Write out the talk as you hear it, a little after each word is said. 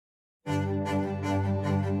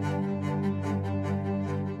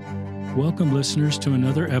Welcome, listeners, to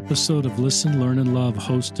another episode of Listen, Learn, and Love,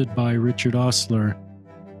 hosted by Richard Osler.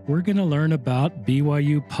 We're going to learn about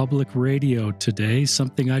BYU Public Radio today,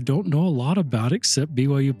 something I don't know a lot about, except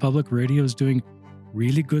BYU Public Radio is doing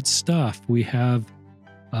really good stuff. We have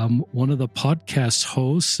one of the podcast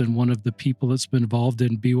hosts and one of the people that's been involved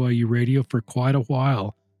in BYU Radio for quite a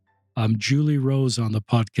while, Julie Rose, on the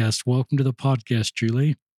podcast. Welcome to the podcast,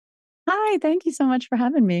 Julie. Hi, thank you so much for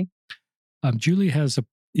having me. Julie has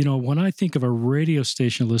when I think of a radio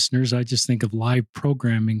station listeners, I just think of live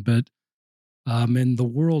programming, but in the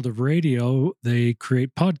world of radio, they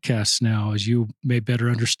create podcasts now, as you may better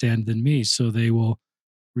understand than me. So they will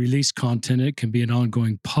release content. It can be an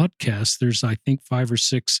ongoing podcast. There's, I think, 5 or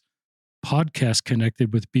 6 podcasts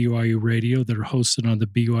connected with BYU Radio that are hosted on the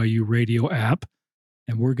BYU Radio app.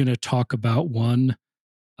 And we're going to talk about one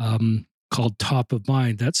called Top of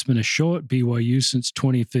Mind. That's been a show at BYU since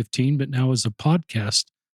 2015, but now is a podcast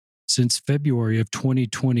since February of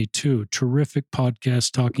 2022. Terrific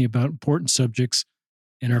podcast talking about important subjects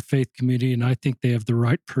in our faith community. And I think they have the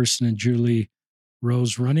right person in Julie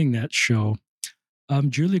Rose running that show.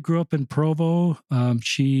 Julie grew up in Provo.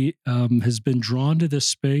 She has been drawn to this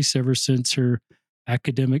space ever since her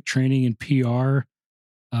academic training in PR.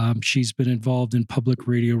 She's been involved in public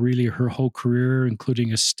radio really her whole career,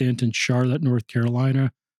 including a stint in Charlotte, North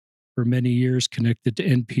Carolina, for many years, connected to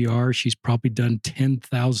NPR. She's probably done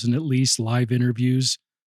 10,000 at least live interviews,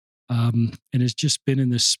 and has just been in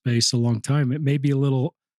this space a long time. It may be a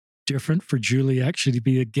little different for Julie actually to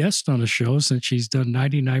be a guest on a show, since she's done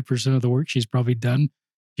 99% of the work she's probably done.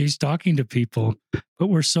 She's talking to people, but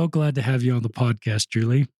we're so glad to have you on the podcast,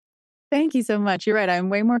 Julie. Thank you so much. You're right. I'm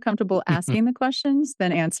way more comfortable asking the questions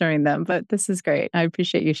than answering them, but this is great. I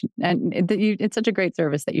appreciate you. And it's such a great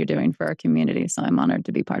service that you're doing for our community. So I'm honored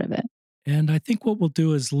to be part of it. And I think what we'll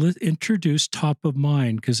do is introduce Top of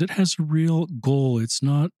Mind, because it has a real goal. It's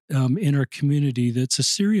not in our community. That's a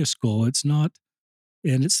serious goal. It's not,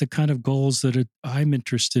 and it's the kind of goals that I'm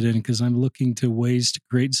interested in, because I'm looking to ways to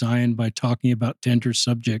create Zion by talking about tender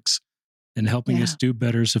subjects and helping us do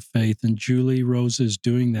better as a faith. And Julie Rose is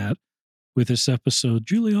doing that with this episode.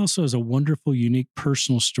 Julie also has a wonderful, unique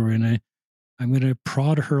personal story, and I'm going to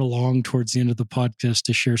prod her along towards the end of the podcast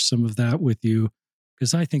to share some of that with you,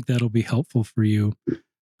 because I think that'll be helpful for you.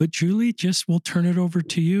 But Julie, we'll turn it over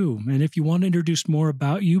to you. And if you want to introduce more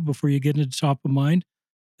about you before you get into Top of Mind,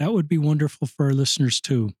 that would be wonderful for our listeners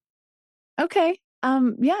too. Okay.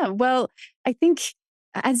 Well, I think,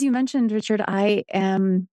 as you mentioned, Richard, I've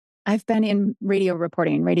been in radio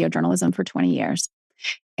reporting, radio journalism for 20 years.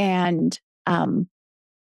 And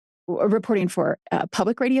reporting for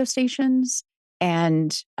public radio stations.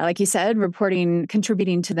 And like you said,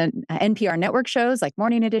 contributing to the NPR network shows like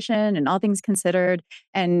Morning Edition and All Things Considered,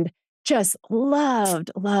 and just loved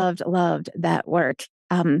that work.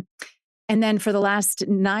 And then for the last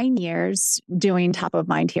 9 years, doing Top of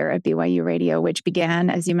Mind here at BYU Radio, which began,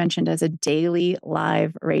 as you mentioned, as a daily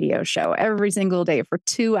live radio show. Every single day for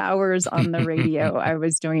 2 hours on the radio, I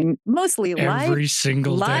was doing mostly every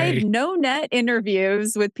single live, day, no net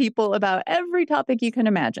interviews with people about every topic you can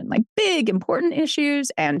imagine, like big, important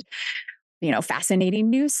issues and fascinating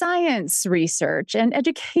new science research and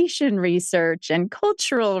education research and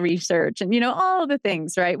cultural research and, all the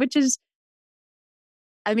things, right?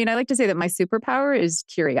 I like to say that my superpower is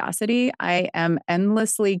curiosity. I am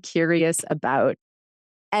endlessly curious about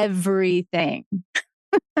everything.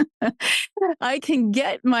 I can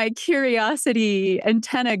get my curiosity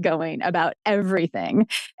antenna going about everything.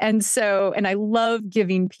 And I love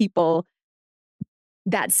giving people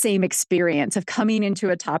that same experience of coming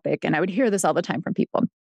into a topic. And I would hear this all the time from people.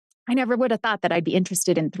 I never would have thought that I'd be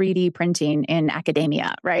interested in 3D printing in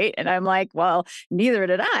academia, right? And I'm like, well, neither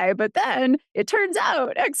did I. But then it turns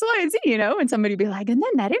out X, Y, Z, and somebody would be like, and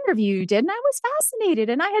then that interview you did, and I was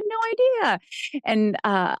fascinated, and I had no idea. And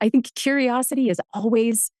I think curiosity,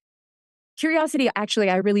 actually,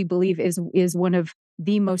 I really believe is one of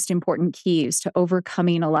the most important keys to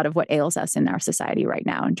overcoming a lot of what ails us in our society right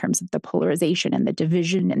now, in terms of the polarization and the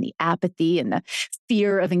division and the apathy and the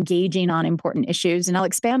fear of engaging on important issues. And I'll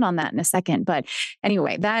expand on that in a second. But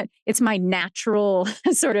anyway, it's my natural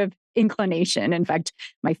sort of inclination. In fact,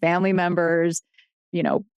 my family members,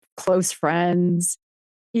 close friends,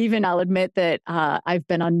 even I'll admit that I've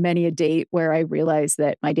been on many a date where I realize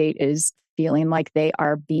that my date is feeling like they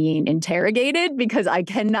are being interrogated because I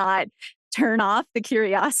cannot turn off the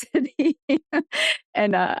curiosity.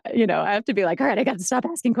 And, I have to be like, all right, I got to stop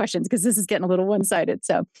asking questions because this is getting a little one-sided.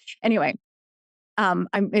 So anyway,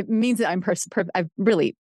 it means that I've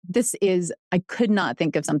really I could not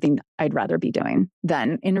think of something I'd rather be doing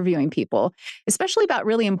than interviewing people, especially about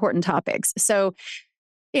really important topics. So,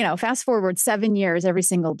 fast forward 7 years every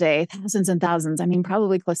single day, thousands and thousands. I mean,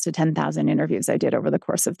 probably close to 10,000 interviews I did over the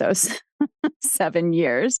course of those 7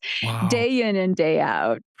 years, Wow. day in and day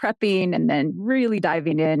out, prepping and then really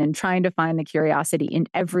diving in and trying to find the curiosity in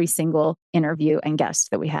every single interview and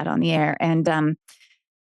guest that we had on the air. And I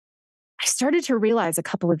started to realize a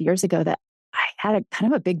couple of years ago that I had a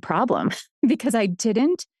kind of a big problem because I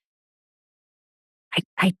didn't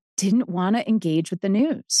want to engage with the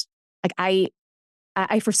news. Like I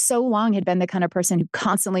for so long had been the kind of person who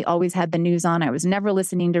constantly always had the news on. I was never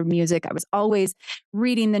listening to music. I was always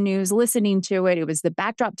reading the news, listening to it. It was the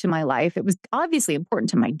backdrop to my life. It was obviously important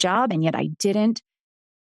to my job, and yet I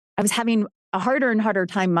was having a harder and harder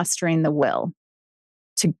time mustering the will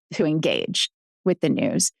to engage with the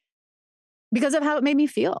news because of how it made me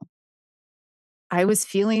feel. I was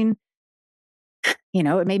feeling,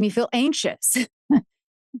 it made me feel anxious,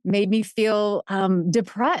 made me feel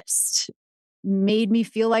depressed, made me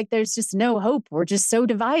feel like there's just no hope. We're just so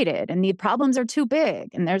divided and the problems are too big.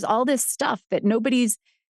 And there's all this stuff that nobody's,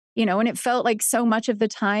 and it felt like so much of the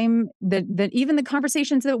time that even the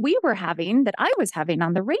conversations that we were having, that I was having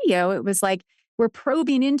on the radio, it was like, we're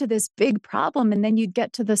probing into this big problem. And then you'd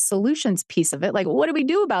get to the solutions piece of it. Like, what do we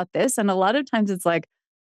do about this? And a lot of times it's like,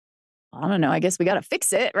 I don't know, I guess we got to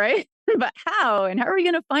fix it, right? But how? And how are we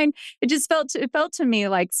going to find it felt to me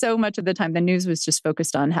like so much of the time the news was just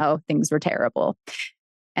focused on how things were terrible.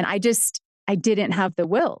 And I didn't have the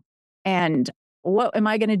will. And what am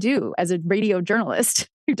I going to do as a radio journalist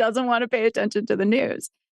who doesn't want to pay attention to the news?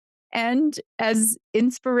 And as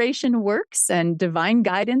inspiration works and divine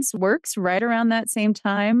guidance works right around that same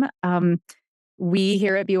time, we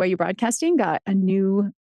here at BYU Broadcasting got a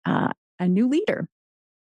new leader.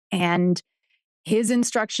 And his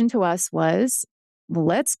instruction to us was,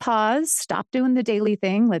 let's pause, stop doing the daily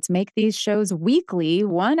thing. Let's make these shows weekly,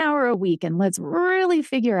 1 hour a week, and let's really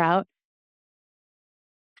figure out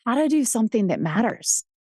how to do something that matters.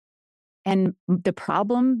 And the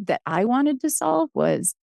problem that I wanted to solve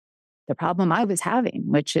was the problem I was having,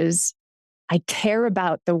 which is I care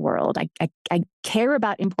about the world. I care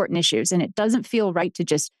about important issues, and it doesn't feel right to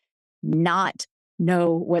just not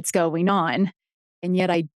know what's going on. And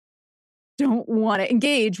yet I don't want to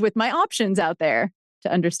engage with my options out there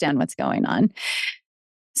to understand what's going on.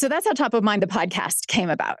 So that's how Top of Mind, the podcast, came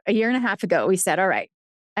about. A year and a half ago, we said, all right.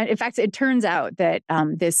 And in fact, it turns out that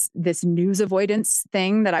this news avoidance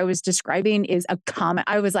thing that I was describing is a common.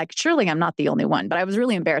 I was like, surely I'm not the only one, but I was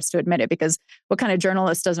really embarrassed to admit it because what kind of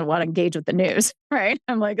journalist doesn't want to engage with the news, right?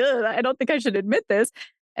 I'm like, I don't think I should admit this.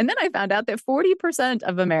 And then I found out that 40%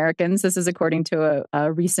 of Americans, this is according to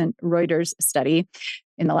a recent Reuters study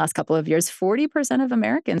in the last couple of years, 40% of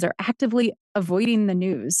Americans are actively avoiding the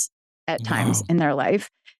news at times Wow. in their life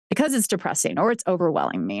because it's depressing or it's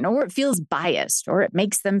overwhelming or it feels biased or it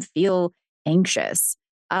makes them feel anxious.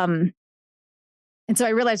 And so I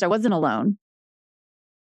realized I wasn't alone.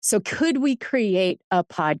 So could we create a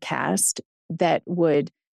podcast that would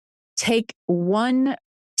take one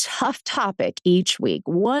tough topic each week,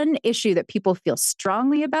 one issue that people feel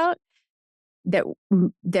strongly about, that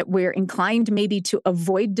we're inclined maybe to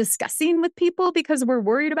avoid discussing with people because we're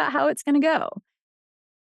worried about how it's going to go?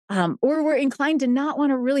 Or we're inclined to not want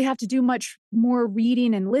to really have to do much more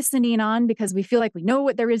reading and listening on because we feel like we know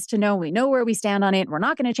what there is to know. We know where we stand on it. We're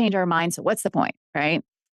not going to change our mind. So what's the point, right?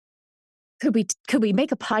 Could we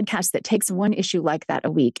make a podcast that takes one issue like that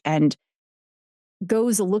a week and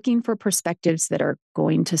goes looking for perspectives that are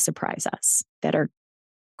going to surprise us, that are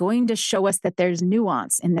going to show us that there's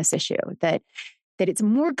nuance in this issue, that it's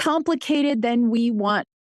more complicated than we want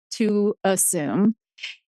to assume.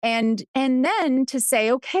 And then to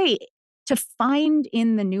say, okay, to find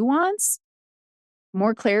in the nuance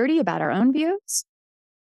more clarity about our own views,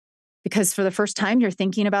 because for the first time you're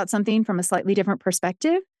thinking about something from a slightly different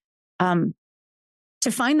perspective, to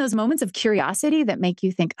find those moments of curiosity that make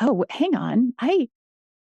you think, oh, hang on, I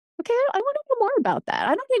want to know more about that.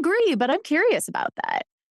 I don't agree, but I'm curious about that.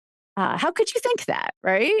 How could you think that,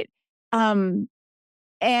 right?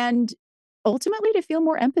 And ultimately to feel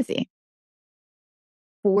more empathy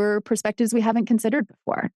for perspectives we haven't considered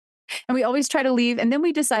before. And we always try to leave, and then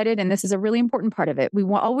we decided, and this is a really important part of it, we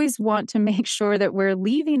always want to make sure that we're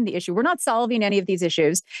leaving the issue. We're not solving any of these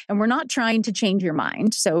issues, and we're not trying to change your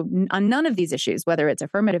mind. So on none of these issues, whether it's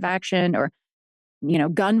affirmative action or,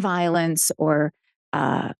 gun violence or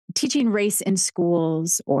teaching race in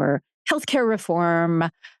schools or healthcare reform,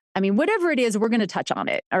 I mean, whatever it is, we're going to touch on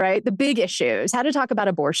it. All right. The big issues, how to talk about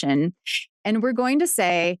abortion. And we're going to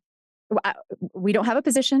say, we don't have a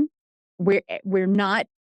position. We're not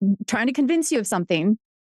trying to convince you of something,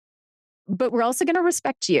 but we're also going to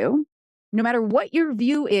respect you. No matter what your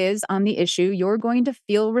view is on the issue, you're going to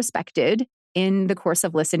feel respected in the course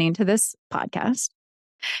of listening to this podcast.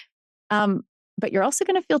 But you're also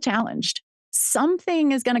going to feel challenged.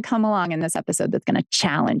 Something is going to come along in this episode that's going to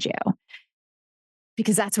challenge you,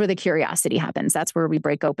 because that's where the curiosity happens. That's where we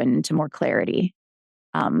break open into more clarity.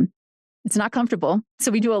 It's not comfortable.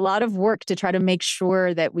 So we do a lot of work to try to make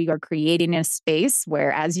sure that we are creating a space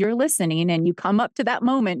where, as you're listening and you come up to that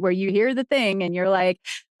moment where you hear the thing and you're like,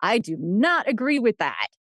 I do not agree with that,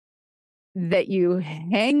 that you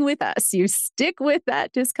hang with us, you stick with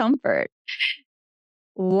that discomfort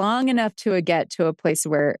long enough to get to a place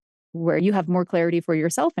where you have more clarity for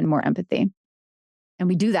yourself and more empathy. And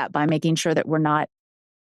we do that by making sure that we're not,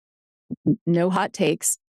 no hot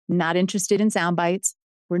takes, not interested in sound bites.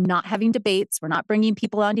 We're not having debates. We're not bringing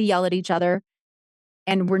people on to yell at each other.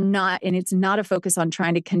 And it's not a focus on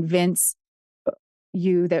trying to convince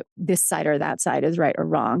you that this side or that side is right or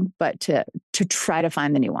wrong, but to try to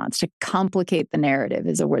find the nuance, to complicate the narrative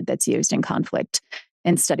is a word that's used in conflict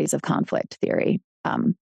and studies of conflict theory.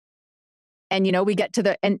 And, we get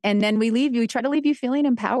to and then we try to leave you feeling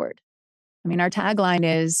empowered. I mean, our tagline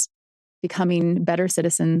is becoming better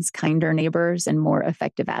citizens, kinder neighbors, and more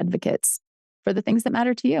effective advocates for the things that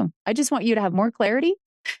matter to you. I just want you to have more clarity,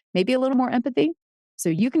 maybe a little more empathy, so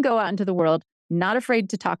you can go out into the world not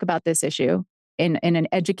afraid to talk about this issue in an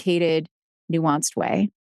educated, nuanced way,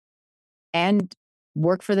 and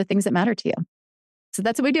work for the things that matter to you. So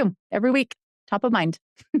that's what we do every week, top of mind.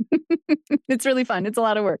 It's really fun. It's a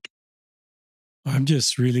lot of work. I'm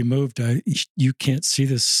just really moved. You can't see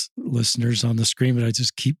this, listeners, on the screen, but I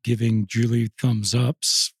just keep giving Julie thumbs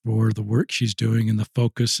ups for the work she's doing and the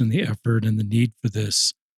focus and the effort and the need for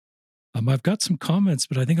this. I've got some comments,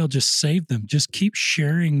 but I think I'll just save them. Just keep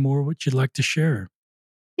sharing more what you'd like to share.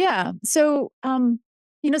 Yeah. So, so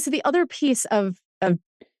the other piece of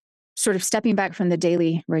sort of stepping back from the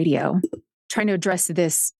daily radio, trying to address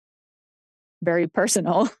this very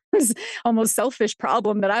personal, almost selfish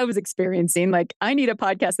problem that I was experiencing. Like, I need a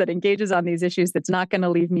podcast that engages on these issues that's not going to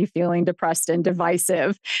leave me feeling depressed and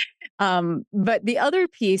divisive. But the other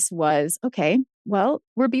piece was, okay, well,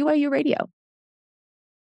 we're BYU Radio.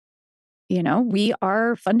 We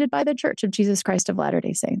are funded by the Church of Jesus Christ of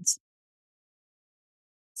Latter-day Saints.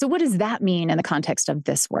 So what does that mean in the context of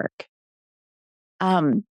this work?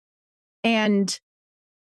 And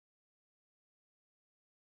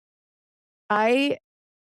I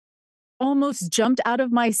almost jumped out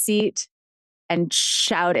of my seat and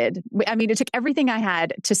shouted. I mean, it took everything I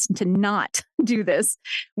had to not do this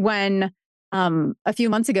when a few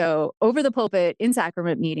months ago, over the pulpit in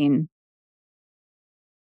sacrament meeting,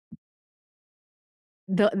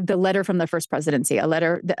 the letter from the First Presidency, a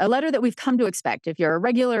letter that we've come to expect. If you're a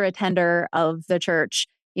regular attender of the church,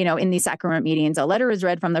 in these sacrament meetings, a letter is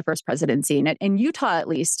read from the First Presidency. And in Utah, at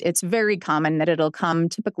least, it's very common that it'll come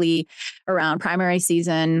typically around primary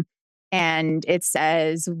season. And it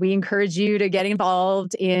says, we encourage you to get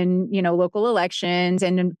involved in, local elections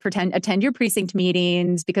and attend your precinct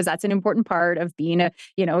meetings, because that's an important part of being a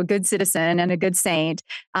good citizen and a good saint.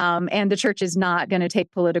 And the church is not going to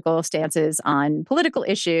take political stances on political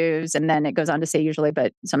issues. And then it goes on to say usually,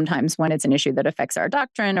 but sometimes when it's an issue that affects our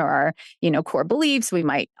doctrine or our, core beliefs, we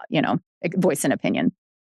might, voice an opinion.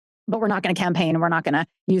 But we're not going to campaign, and we're not going to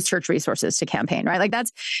use church resources to campaign, right? Like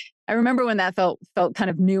I remember when that felt kind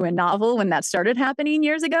of new and novel when that started happening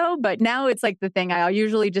years ago, but now it's like the thing. I'll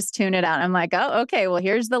usually just tune it out. I'm like, oh, okay, well,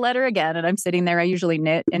 here's the letter again. And I'm sitting there. I usually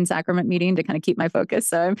knit in sacrament meeting to kind of keep my focus.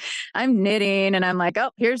 So I'm knitting and I'm like,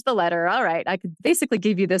 oh, here's the letter. All right. I could basically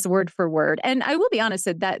give you this word for word. And I will be honest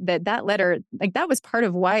that letter, like, that was part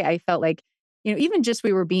of why I felt like, even just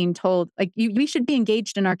we were being told, like, we should be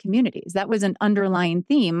engaged in our communities. That was an underlying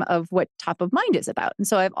theme of what Top of Mind is about. And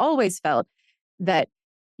so I've always felt that,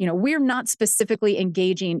 we're not specifically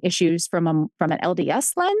engaging issues from an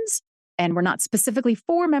LDS lens, and we're not specifically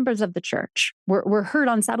for members of the church. We're heard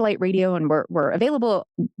on satellite radio, and we're available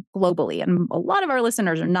globally. And a lot of our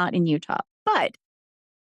listeners are not in Utah. But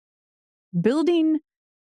building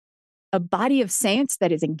a body of saints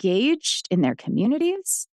that is engaged in their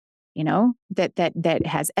communities, that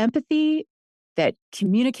has empathy, that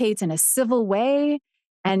communicates in a civil way,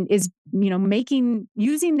 and is,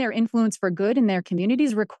 using their influence for good in their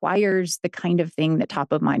communities, requires the kind of thing that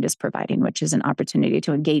Top of Mind is providing, which is an opportunity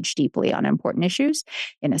to engage deeply on important issues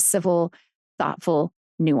in a civil, thoughtful,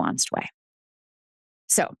 nuanced way.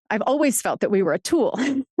 So I've always felt that we were a tool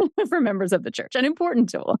for members of the church, an important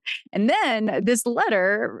tool. And then this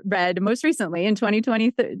letter read most recently in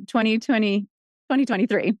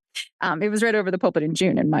 2023. It was read over the pulpit in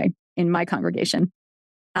June in my congregation.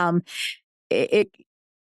 It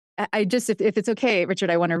I just, if it's okay,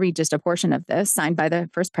 Richard, I want to read just a portion of this, signed by the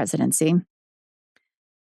First Presidency.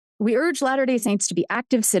 We urge Latter-day Saints to be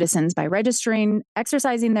active citizens by registering,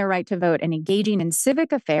 exercising their right to vote, and engaging in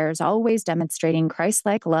civic affairs, always demonstrating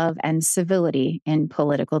Christ-like love and civility in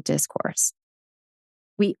political discourse.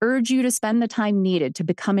 We urge you to spend the time needed to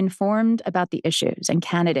become informed about the issues and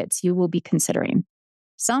candidates you will be considering.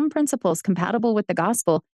 Some principles compatible with the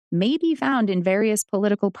gospel may be found in various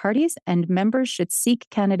political parties, and members should seek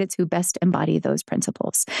candidates who best embody those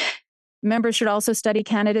principles. Members should also study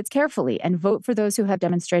candidates carefully and vote for those who have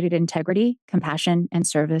demonstrated integrity, compassion, and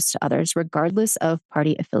service to others, regardless of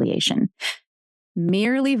party affiliation.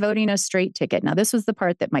 Merely voting a straight ticket. Now, this was the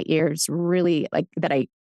part that my ears really that I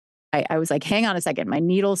was like, hang on a second. My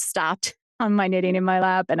needle stopped on my knitting in my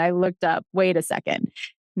lap, and I looked up, wait a second.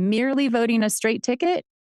 Merely voting a straight ticket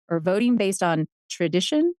or voting based on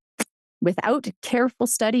tradition without careful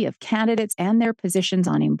study of candidates and their positions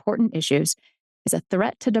on important issues is a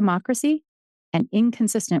threat to democracy and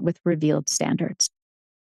inconsistent with revealed standards.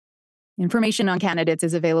 Information on candidates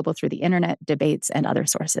is available through the internet, debates, and other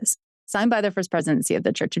sources. Signed by the First Presidency of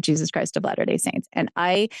the Church of Jesus Christ of Latter-day Saints. And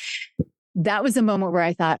that was a moment where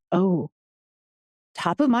I thought, oh,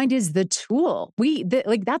 top of mind is the tool.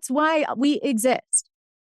 That's why we exist.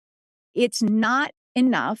 It's not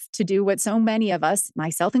enough to do what so many of us,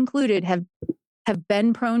 myself included, have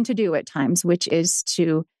been prone to do at times, which is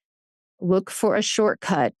to look for a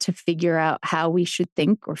shortcut to figure out how we should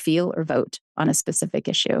think or feel or vote on a specific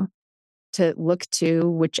issue, to look to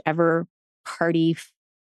whichever party,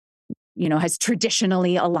 has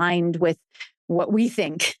traditionally aligned with what we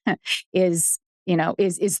think is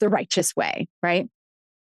the righteous way, right?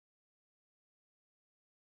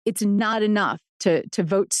 It's not enough to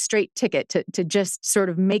vote straight ticket, to just sort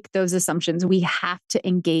of make those assumptions. We have to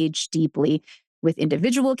engage deeply with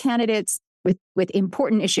individual candidates, with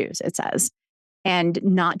important issues, it says, and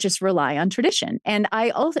not just rely on tradition. And I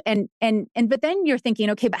also, but then you're thinking,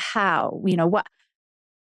 okay, but how? What?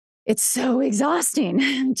 It's so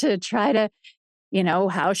exhausting to try to,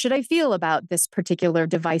 how should I feel about this particular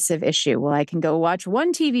divisive issue? Well, I can go watch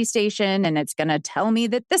one TV station and it's going to tell me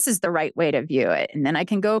that this is the right way to view it. And then I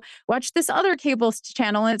can go watch this other cable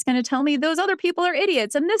channel and it's going to tell me those other people are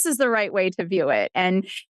idiots and this is the right way to view it. And,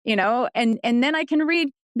 and then I can read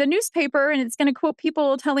the newspaper and it's going to quote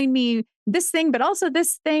people telling me this thing, but also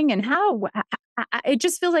this thing. And how it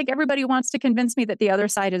just feels like everybody wants to convince me that the other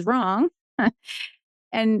side is wrong.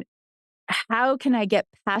 And how can I get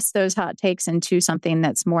past those hot takes into something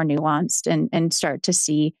that's more nuanced and start to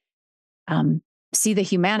see the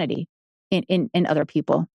humanity in other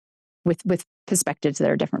people with perspectives that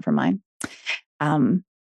are different from mine. And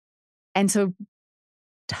so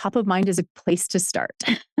top of mind is a place to start.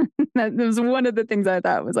 That was one of the things I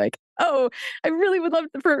thought was like, oh, I really would love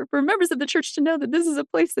for members of the church to know that this is a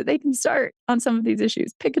place that they can start on some of these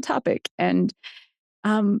issues. Pick a topic and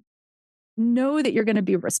know that you're going to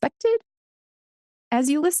be respected as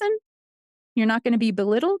you listen. You're not going to be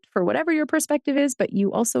belittled for whatever your perspective is, but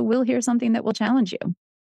you also will hear something that will challenge you,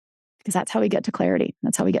 because that's how we get to clarity.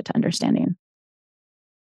 That's how we get to understanding.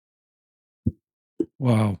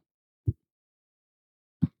 Wow.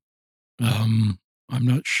 I'm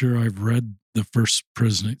not sure I've read the First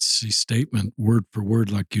Presidency statement word for word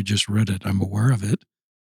like you just read it. I'm aware of it,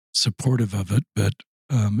 supportive of it, but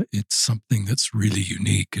it's something that's really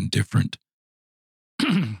unique and different.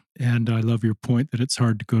 And I love your point that it's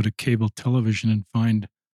hard to go to cable television and find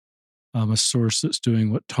a source that's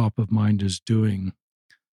doing what Top of Mind is doing.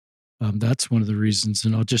 That's one of the reasons.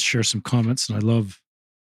 And I'll just share some comments. And I love,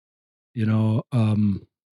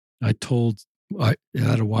 I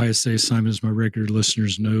had a YSA assignment, as my regular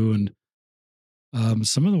listeners know, and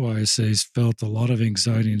some of the YSAs felt a lot of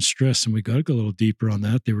anxiety and stress, and we got to go a little deeper on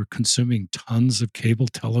that. They were consuming tons of cable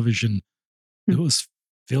television. It was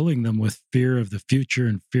filling them with fear of the future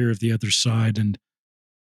and fear of the other side. And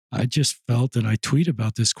I just felt, and I tweet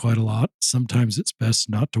about this quite a lot, sometimes it's best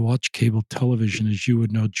not to watch cable television, as you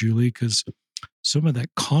would know, Julie, because some of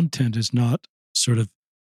that content is not sort of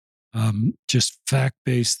just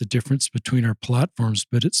fact-based, the difference between our platforms,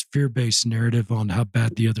 but it's fear-based narrative on how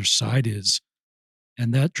bad the other side is.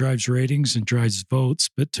 And that drives ratings and drives votes.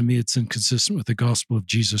 But to me, it's inconsistent with the gospel of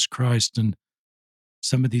Jesus Christ. And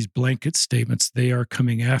some of these blanket statements, they are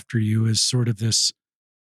coming after you, is sort of this,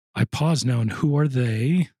 I pause now, and who are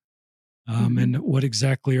they? And what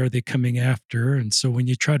exactly are they coming after? And so when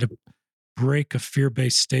you try to break a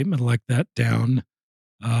fear-based statement like that down,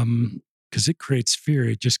 because it creates fear,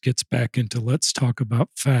 it just gets back into let's talk about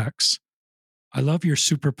facts. I love your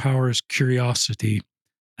superpower is curiosity.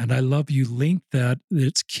 And I love you link that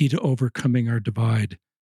it's key to overcoming our divide.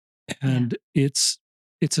 And it's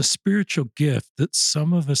a spiritual gift that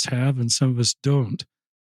some of us have and some of us don't.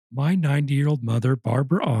 My 90-year-old mother,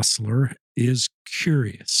 Barbara Osler, is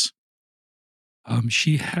curious.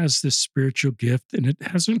 She has this spiritual gift, and it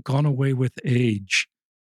hasn't gone away with age.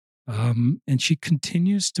 And she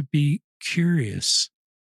continues to be curious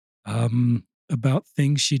about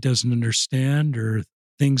things she doesn't understand or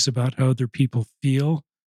things about how other people feel.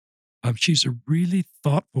 She's a really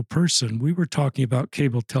thoughtful person. We were talking about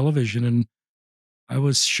cable television, and I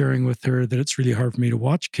was sharing with her that it's really hard for me to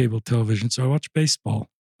watch cable television. So I watch baseball.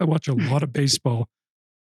 I watch a lot of baseball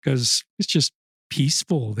because it's just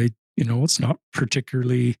peaceful. It's not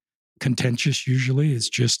particularly contentious usually. It's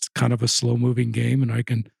just kind of a slow moving game and I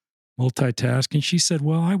can multitask. And she said,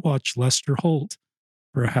 well, I watch Lester Holt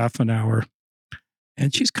for a half an hour.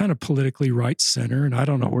 And she's kind of politically right center. And I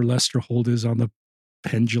don't know where Lester Holt is on the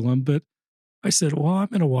pendulum, but I said, well, I'm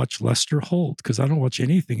going to watch Lester Holt because I don't watch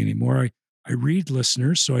anything anymore. I read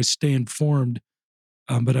listeners, so I stay informed.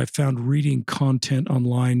 But I found reading content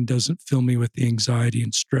online doesn't fill me with the anxiety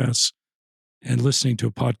and stress. And listening to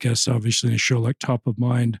a podcast, obviously, in a show like Top of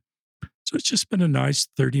Mind. So it's just been a nice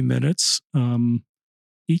 30 minutes.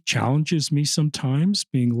 He challenges me sometimes,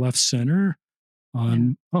 being left center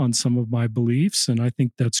on some of my beliefs, and I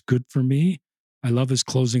think that's good for me. I love his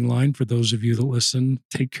closing line for those of you that listen: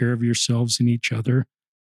 take care of yourselves and each other.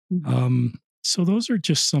 So those are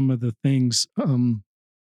just some of the things.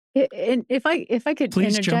 And if I could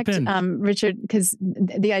Please interject, jump in. Richard, because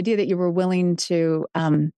the idea that you were willing to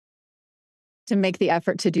make the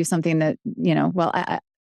effort to do something that,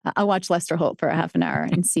 I'll watch Lester Holt for a half an hour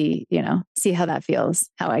and see how that feels,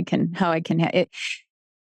 how I can it.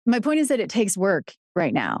 My point is that it takes work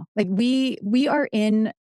right now. Like we are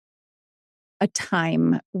in a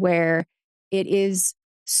time where it is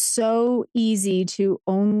so easy to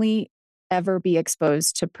only ever be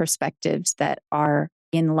exposed to perspectives that are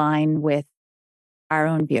in line with our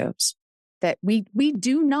own views, that we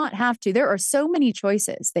do not have to. There are so many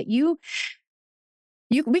choices that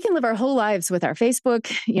we can live our whole lives with our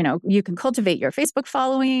Facebook. You can cultivate your Facebook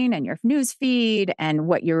following and your news feed and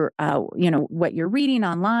what you're reading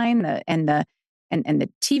online, and the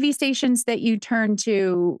TV stations that you turn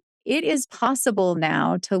to. It is possible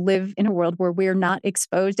now to live in a world where we're not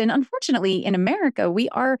exposed. And unfortunately, in America, we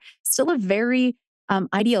are still a very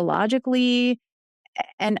ideologically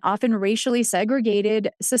and often racially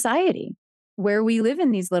segregated society, where we live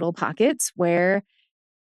in these little pockets where,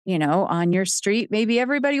 on your street, maybe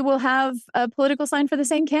everybody will have a political sign for the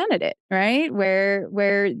same candidate, right? Where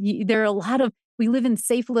there are we live in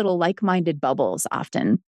safe little like-minded bubbles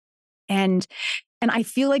often. And I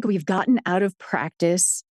feel like we've gotten out of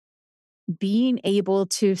practice being able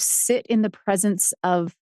to sit in the presence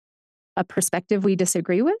of a perspective we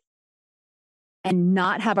disagree with and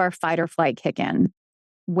not have our fight or flight kick in,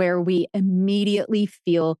 where we immediately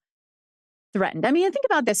feel threatened. I mean, think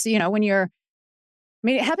about this,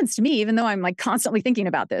 it happens to me, even though I'm like constantly thinking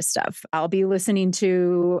about this stuff. I'll be listening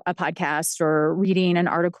to a podcast or reading an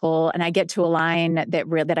article, and I get to a line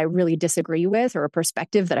that I really disagree with, or a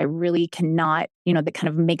perspective that I really cannot, that kind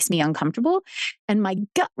of makes me uncomfortable. And my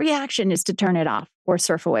gut reaction is to turn it off or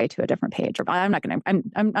surf away to a different page. Or I'm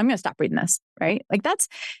going to stop reading this, right? Like that's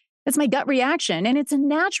my gut reaction. And it's a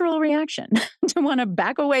natural reaction to want to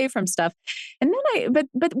back away from stuff. And then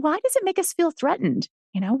but why does it make us feel threatened?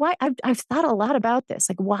 Why? I've thought a lot about this.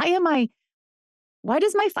 Like, why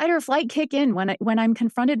does my fight or flight kick in when I'm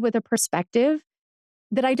confronted with a perspective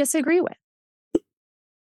that I disagree with?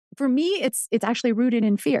 For me, it's actually rooted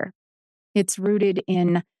in fear. It's rooted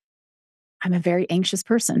in, I'm a very anxious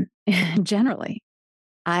person generally.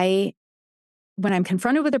 When I'm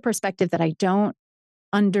confronted with a perspective that I don't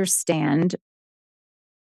understand,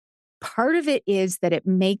 part of it is that it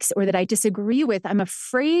makes, or that I disagree with, I'm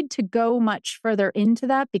afraid to go much further into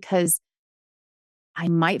that because I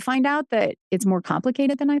might find out that it's more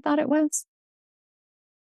complicated than I thought it was.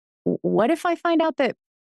 What if I find out that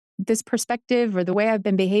this perspective or the way I've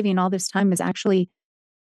been behaving all this time is actually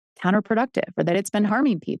counterproductive, or that it's been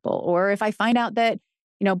harming people? Or if I find out that,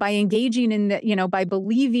 by engaging in the, by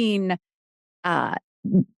believing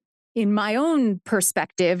in my own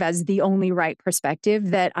perspective as the only right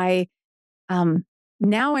perspective, that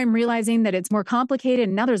now I'm realizing that it's more complicated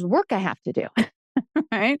and now there's work I have to do.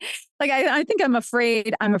 Right? Like I think I'm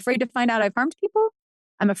afraid to find out I've harmed people.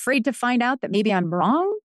 I'm afraid to find out that maybe I'm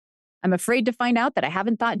wrong. I'm afraid to find out that I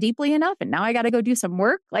haven't thought deeply enough and now I got to go do some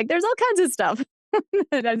work. Like there's all kinds of stuff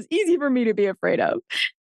that's easy for me to be afraid of.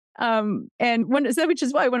 Which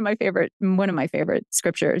is why one of my favorite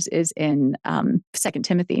scriptures is in 2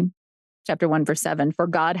 Timothy chapter 1, verse 7. For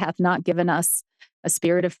God hath not given us a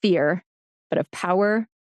spirit of fear, but of power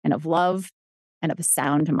and of love and of a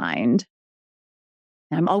sound mind.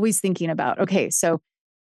 And I'm always thinking about, okay, so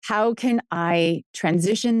how can I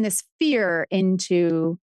transition this fear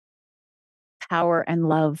into power and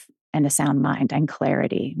love and a sound mind and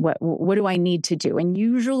clarity? What do I need to do? And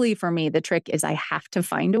usually for me, the trick is I have to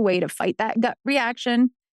find a way to fight that gut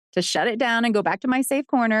reaction, to shut it down and go back to my safe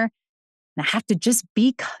corner. And I have to just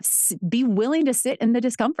be willing to sit in the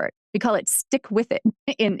discomfort. We call it stick with it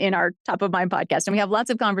in our Top of Mind podcast. And we have lots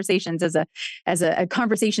of conversations as a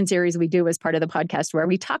conversation series we do as part of the podcast where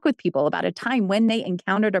we talk with people about a time when they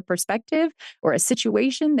encountered a perspective or a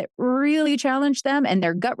situation that really challenged them. And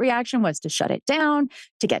their gut reaction was to shut it down,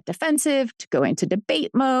 to get defensive, to go into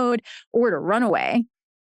debate mode, or to run away.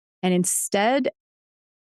 And instead,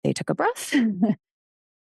 they took a breath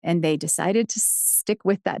and they decided to stick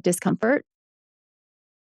with that discomfort,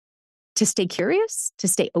 to stay curious, to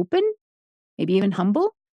stay open, maybe even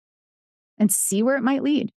humble, and see where it might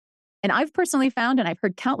lead. And I've personally found, and I've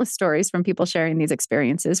heard countless stories from people sharing these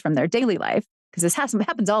experiences from their daily life, because this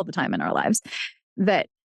happens all the time in our lives, that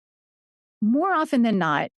more often than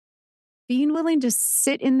not, being willing to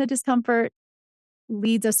sit in the discomfort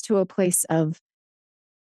leads us to a place of,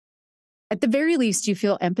 at the very least, you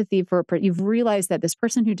feel empathy for, you've realized that this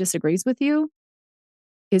person who disagrees with you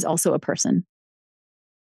is also a person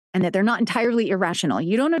and that they're not entirely irrational.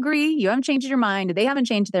 You don't agree, you haven't changed your mind, they haven't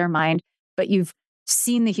changed their mind, but you've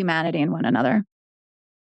seen the humanity in one another.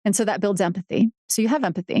 And so that builds empathy. So you have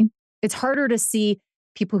empathy. It's harder to see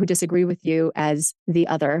people who disagree with you as the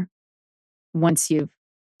other once you've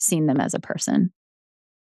seen them as a person.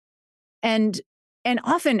 And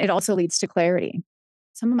often it also leads to clarity.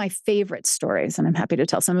 Some of my favorite stories, and I'm happy to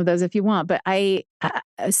tell some of those if you want, but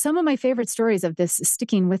some of my favorite stories of this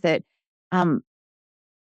sticking with it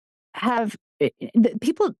have the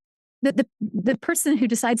person who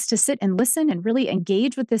decides to sit and listen and really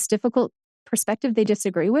engage with this difficult perspective they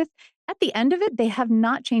disagree with, at the end of it, they have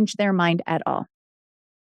not changed their mind at all.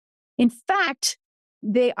 In fact,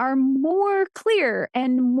 they are more clear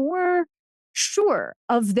and more sure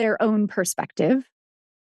of their own perspective.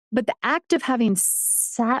 But the act of having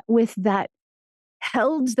sat with that,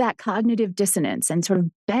 held that cognitive dissonance and sort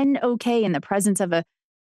of been okay in the presence of a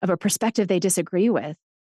perspective they disagree with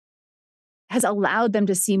has allowed them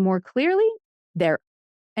to see more clearly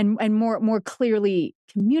and more clearly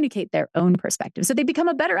communicate their own perspective. So they become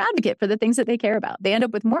a better advocate for the things that they care about. They end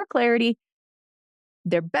up with more clarity.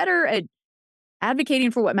 They're better at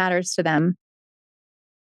advocating for what matters to them.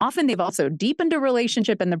 Often they've also deepened a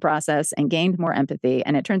relationship in the process and gained more empathy.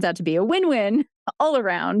 And it turns out to be a win-win all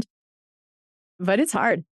around. But it's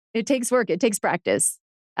hard. It takes work. It takes practice,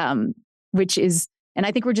 and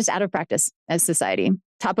I think we're just out of practice as society.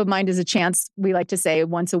 Top of Mind is a chance, we like to say,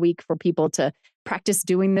 once a week for people to practice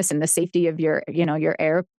doing this in the safety of your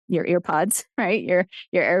earpods, right? Your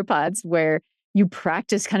AirPods, where you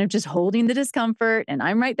practice kind of just holding the discomfort. And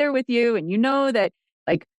I'm right there with you. And you know that,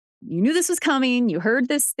 like, you knew this was coming. You heard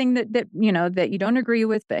this thing that you don't agree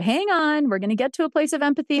with, but hang on, we're going to get to a place of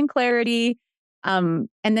empathy and clarity. And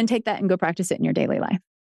then take that and go practice it in your daily life.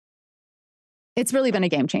 It's really been a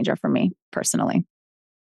game changer for me personally.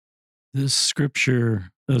 This scripture,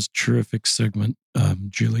 that was a terrific segment,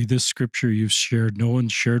 Julie. This scripture you've shared, no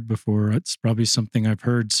one's shared before. It's probably something I've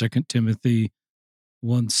heard, 2 Timothy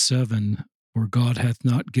 1:7, for God hath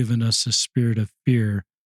not given us a spirit of fear,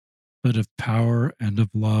 but of power and of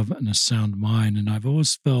love and a sound mind. And I've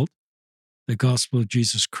always felt the gospel of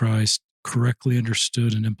Jesus Christ, correctly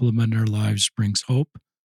understood and implemented in our lives, brings hope,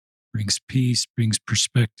 brings peace, brings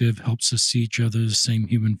perspective, helps us see each other as the same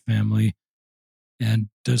human family, and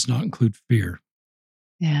does not include fear.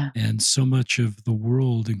 Yeah. And so much of the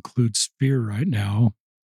world includes fear right now.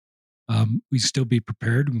 We still be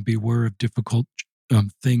prepared and be aware of difficult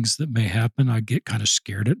things that may happen. I get kind of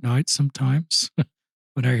scared at night sometimes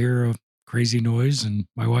when I hear a crazy noise, and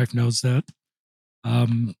my wife knows that.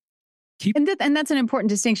 And that's an important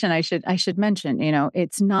distinction I should mention.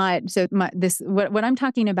 It's not what I'm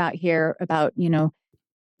talking about here about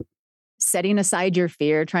setting aside your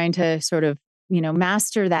fear, trying to sort of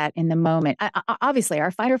master that in the moment. Obviously, our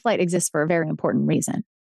fight or flight exists for a very important reason.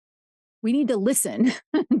 We need to listen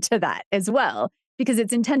to that as well because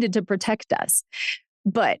it's intended to protect us.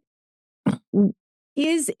 But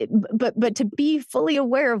to be fully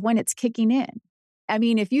aware of when it's kicking in I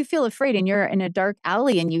mean, if you feel afraid and you're in a dark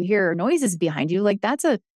alley and you hear noises behind you, like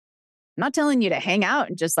I'm not telling you to hang out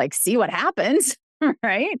and just like see what happens,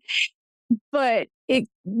 right? But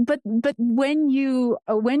when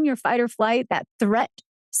your fight or flight, that threat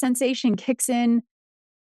sensation kicks in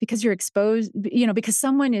because you're exposed, because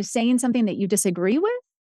someone is saying something that you disagree with,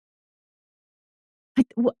 like,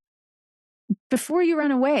 before you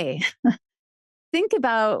run away, think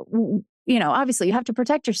about, obviously you have to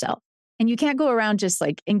protect yourself and you can't go around just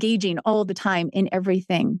like engaging all the time in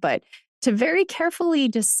everything, but to very carefully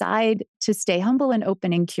decide to stay humble and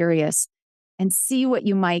open and curious and see what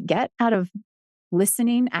you might get out of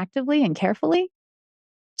listening actively and carefully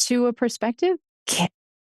to a perspective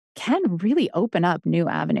can really open up new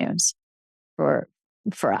avenues for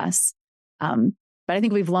us. But I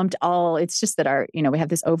think we've lumped it's just that we have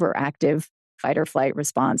this overactive fight or flight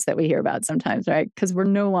response that we hear about sometimes, right? Because we're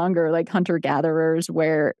no longer like hunter gatherers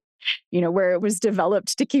where it was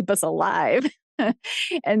developed to keep us alive.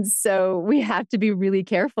 And so we have to be really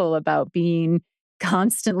careful about being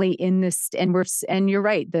constantly in this. And you're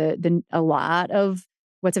right. A lot of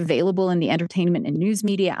what's available in the entertainment and news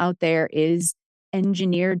media out there is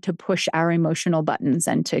engineered to push our emotional buttons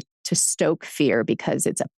and to stoke fear, because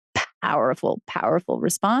it's a powerful, powerful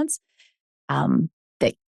response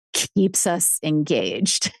that keeps us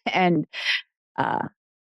engaged. And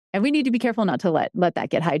we need to be careful not to let that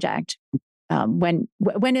get hijacked when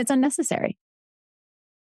it's unnecessary.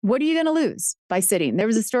 What are you going to lose by sitting? There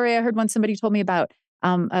was a story I heard once, somebody told me about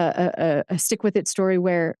a stick with it story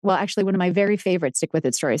where, well, actually one of my very favorite stick with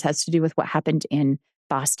it stories has to do with what happened in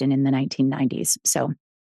Boston in the 1990s. So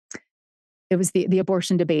it was the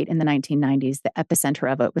abortion debate in the 1990s. The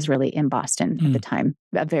epicenter of it was really in Boston at the time,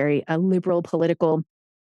 a very liberal political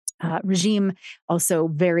regime, also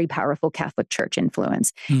very powerful Catholic Church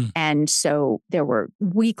influence. And so there were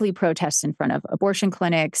weekly protests in front of abortion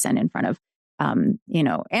clinics and in front of,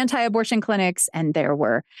 anti-abortion clinics. And there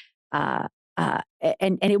were, and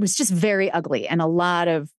it was just very ugly and a lot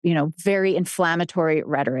of, very inflammatory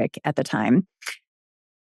rhetoric at the time.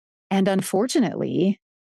 And unfortunately,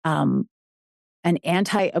 an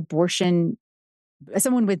anti-abortion,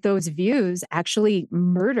 someone with those views actually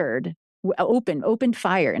opened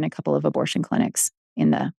fire in a couple of abortion clinics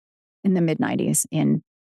in the mid 90s in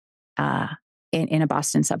a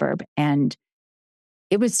Boston suburb. And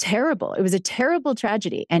it was terrible. It was a terrible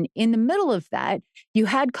tragedy. And in the middle of that, you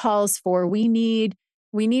had calls for, we need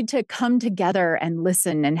to come together and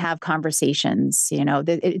listen and have conversations.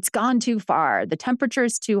 It's gone too far. The temperature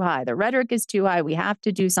is too high. The rhetoric is too high. We have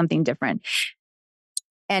to do something different.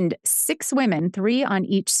 And 6 women, 3 on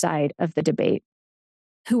each side of the debate,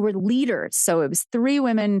 who were leaders. So it was 3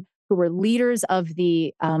 women who were leaders of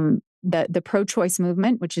the pro-choice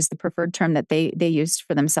movement, which is the preferred term that they used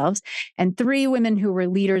for themselves, and 3 women who were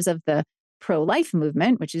leaders of the pro-life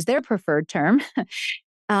movement, which is their preferred term,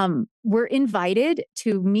 were invited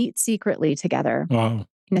to meet secretly together. Wow.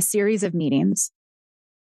 In a series of meetings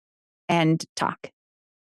and talk.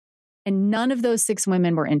 And none of those 6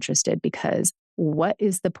 women were interested, because what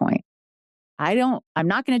is the point? I'm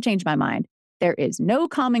not going to change my mind. There is no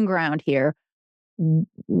common ground here.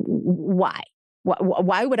 Why?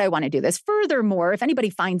 Why would I want to do this? Furthermore, if anybody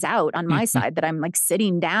finds out on my side that I'm like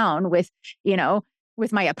sitting down with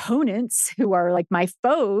my opponents who are like my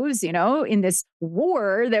foes, in this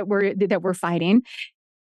war that we're fighting,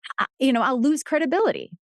 I'll lose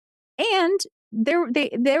credibility. And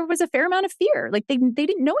there was a fair amount of fear. Like they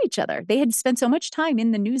didn't know each other. They had spent so much time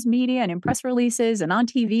in the news media and in press releases and on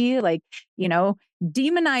TV, like,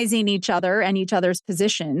 demonizing each other and each other's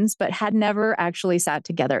positions, but had never actually sat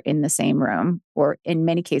together in the same room, or in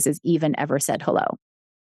many cases, even ever said hello.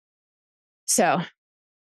 So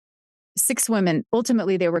 6 women,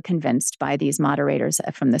 ultimately, they were convinced by these moderators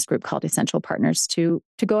from this group called Essential Partners to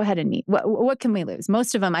go ahead and meet. What can we lose?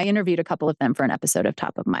 Most of them, I interviewed a couple of them for an episode of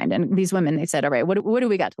Top of Mind. And these women, they said, all right, what do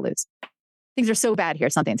we got to lose? Things are so bad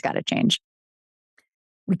here. Something's got to change.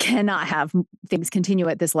 We cannot have things continue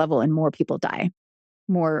at this level and more people die.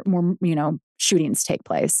 More, shootings take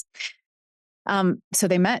place. So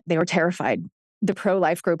they met. They were terrified. The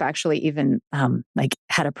pro-life group actually even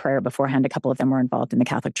had a prayer beforehand. A couple of them were involved in the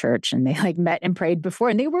Catholic Church, and they met and prayed before,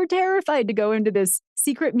 and they were terrified to go into this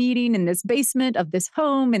secret meeting in this basement of this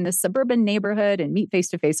home in this suburban neighborhood and meet face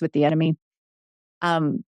to face with the enemy.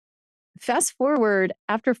 Fast forward,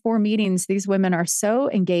 after 4 meetings, these women are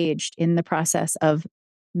so engaged in the process of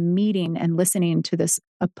meeting and listening to this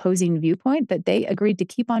opposing viewpoint that they agreed to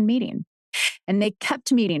keep on meeting. And they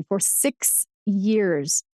kept meeting for 6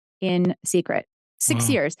 years in secret. 6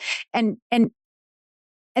 years. And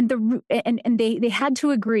they had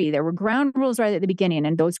to agree. There were ground rules right at the beginning,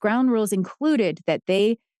 and those ground rules included that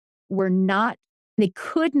they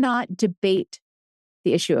could not debate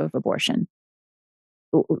the issue of abortion.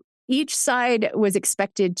 Each side was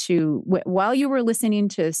expected to, while you were listening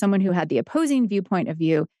to someone who had the opposing viewpoint of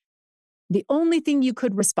view, the only thing you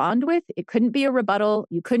could respond with, it couldn't be a rebuttal.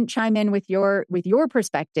 You couldn't chime in with your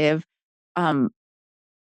perspective.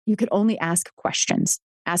 You could only ask questions,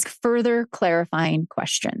 ask further clarifying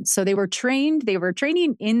questions. So they were training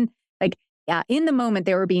in in the moment.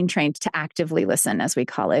 They were being trained to actively listen, as we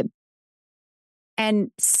call it,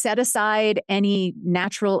 and set aside any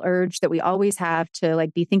natural urge that we always have to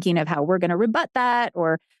be thinking of how we're going to rebut that,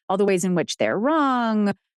 or all the ways in which they're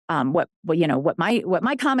wrong. What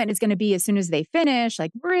my comment is going to be as soon as they finish.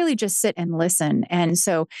 Really just sit and listen. And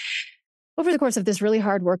so, over the course of this really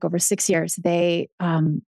hard work over 6 years, they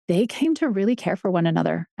came to really care for one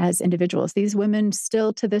another as individuals. These women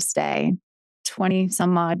still to this day, 20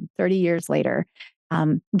 some odd, 30 years later,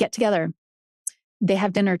 get together. They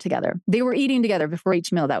have dinner together. They were eating together before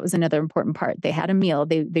each meal. That was another important part. They had a meal.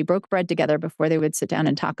 They broke bread together before they would sit down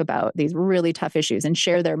and talk about these really tough issues and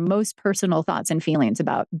share their most personal thoughts and feelings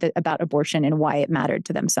about abortion and why it mattered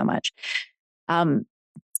to them so much.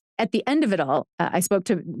 At the end of it all, I spoke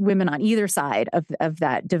to women on either side of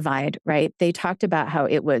that divide, right? They talked about how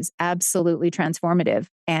it was absolutely transformative,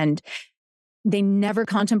 and they never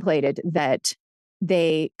contemplated that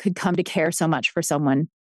they could come to care so much for someone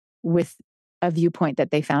with a viewpoint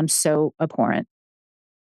that they found so abhorrent.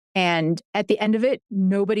 And at the end of it,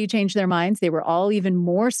 nobody changed their minds. They were all even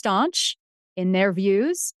more staunch in their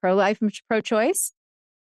views, pro-life and pro-choice,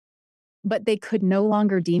 but they could no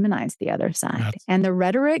longer demonize the other side. And the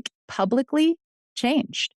rhetoric publicly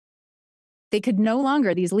changed. They could no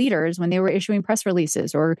longer, these leaders, when they were issuing press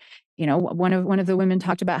releases, or one of the women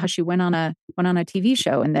talked about how she went on a TV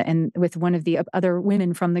show and with one of the other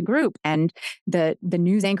women from the group, and the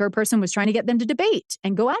news anchor person was trying to get them to debate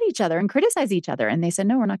and go at each other and criticize each other, and they said,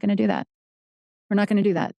 no, we're not going to do that. We're not going to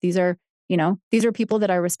do that. These are people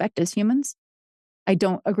that I respect as humans. I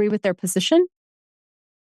don't agree with their position.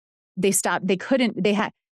 They stopped.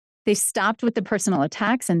 They stopped with the personal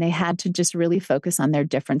attacks, and they had to just really focus on their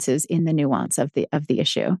differences in the nuance of the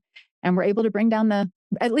issue, and were able to bring down at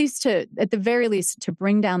the very least, to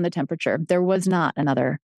bring down the temperature. There was not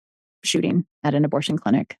another shooting at an abortion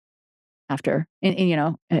clinic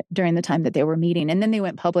during the time that they were meeting. And then they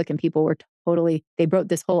went public, and people were they wrote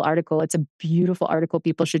this whole article. It's a beautiful article.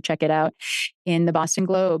 People should check it out, in the Boston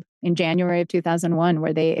Globe in January of 2001,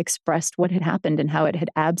 where they expressed what had happened and how it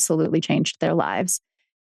had absolutely changed their lives.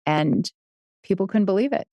 And people couldn't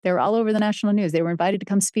believe it. They were all over the national news. They were invited to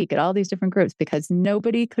come speak at all these different groups, because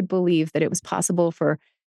nobody could believe that it was possible for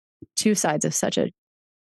two sides of such a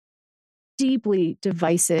deeply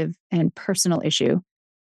divisive and personal issue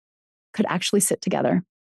could actually sit together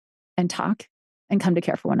and talk and come to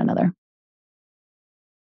care for one another.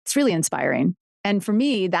 It's really inspiring. And for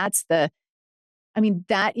me, that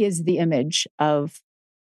is the image of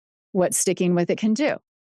what sticking with it can do.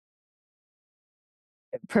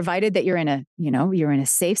 Provided that you're in a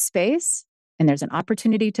safe space and there's an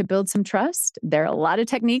opportunity to build some trust. There are a lot of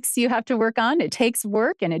techniques you have to work on. It takes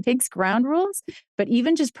work and it takes ground rules, but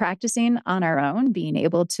even just practicing on our own, being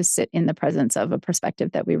able to sit in the presence of a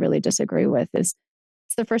perspective that we really disagree with it's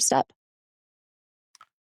the first step.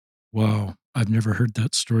 Wow. I've never heard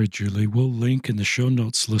that story, Julie. We'll link in the show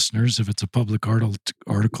notes, listeners, if it's a public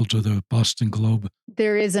article to the Boston Globe.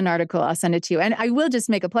 There is an article. I'll send it to you. And I will just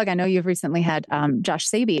make a plug. I know you've recently had Josh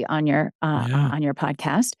Saby on your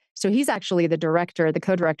podcast. So he's actually the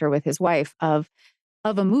co-director with his wife of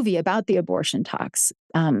a movie about the abortion talks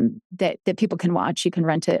that people can watch. You can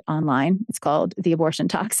rent it online. It's called The Abortion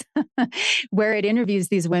Talks, where it interviews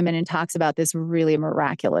these women and talks about this really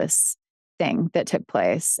miraculous thing that took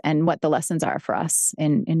place and what the lessons are for us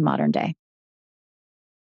in modern day.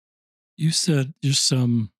 You said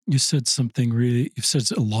something really. You've said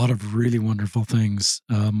a lot of really wonderful things.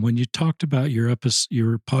 When you talked about your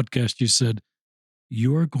podcast, you said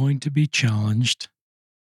you are going to be challenged,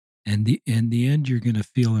 and in the end, you're going to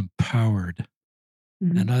feel empowered.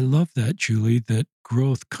 Mm-hmm. And I love that, Julie. That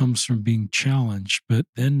growth comes from being challenged, but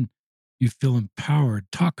then you feel empowered.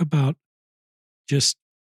 Talk about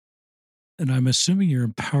and I'm assuming you're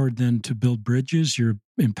empowered then to build bridges. You're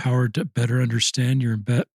empowered to better understand. You're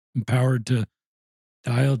empowered to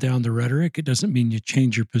dial down the rhetoric. It doesn't mean you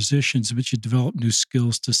change your positions, but you develop new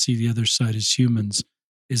skills to see the other side as humans.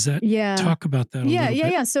 Is that? Yeah. Talk about that a little bit.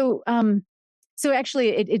 Yeah. So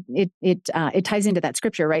actually, it ties into that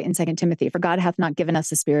scripture, right, in 2 Timothy. For God hath not given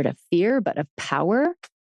us a spirit of fear, but of power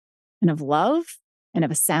and of love and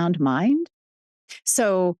of a sound mind.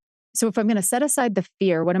 So if I'm going to set aside the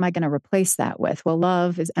fear, what am I going to replace that with? Well,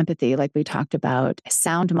 love is empathy, like we talked about. A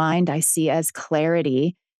sound mind I see as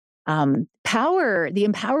clarity. Power, the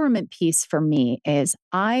empowerment piece for me is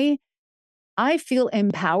I feel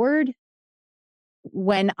empowered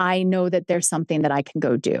when I know that there's something that I can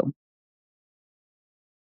go do.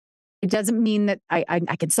 It doesn't mean that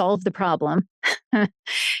I can solve the problem.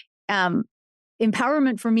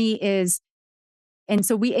 Empowerment for me is, and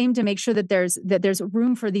so we aim to make sure that there's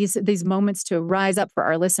room for these moments to rise up for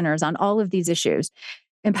our listeners on all of these issues.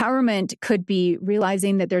 Empowerment could be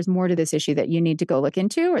realizing that there's more to this issue that you need to go look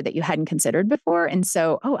into or that you hadn't considered before. And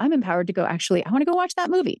so, I'm empowered to go, actually, I want to go watch that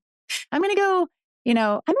movie. I'm going to go, I'm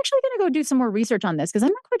actually going to go do some more research on this because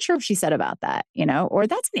I'm not quite sure what she said about that, or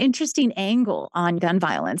that's an interesting angle on gun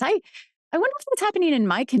violence. I wonder what's happening in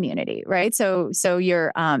my community, right? So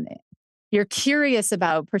you're curious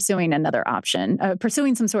about pursuing another option,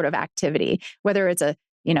 pursuing some sort of activity, whether it's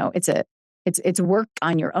it's work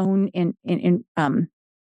on your own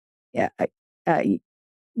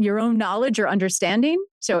your own knowledge or understanding.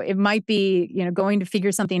 So it might be, going to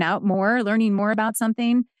figure something out more, learning more about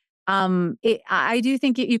something. I do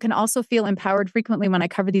think you can also feel empowered frequently when I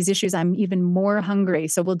cover these issues. I'm even more hungry.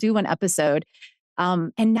 So we'll do an episode.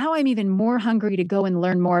 And now I'm even more hungry to go and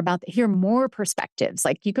learn more about, hear more perspectives.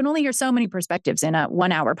 Like you can only hear so many perspectives in a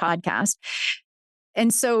 1-hour podcast.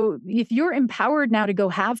 And so if you're empowered now to go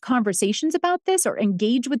have conversations about this or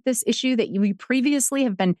engage with this issue that you previously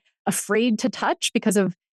have been afraid to touch because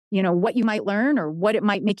of, what you might learn or what it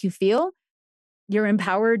might make you feel, you're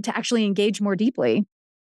empowered to actually engage more deeply.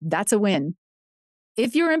 That's a win.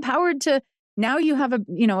 If you're empowered to, now you have a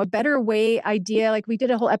better idea. Like we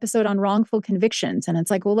did a whole episode on wrongful convictions. And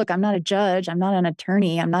it's like, well, look, I'm not a judge. I'm not an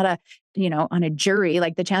attorney. I'm not on a jury.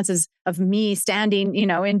 Like the chances of me standing,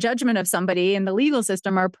 in judgment of somebody in the legal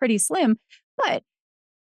system are pretty slim. But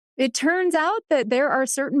it turns out that there are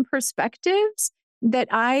certain perspectives that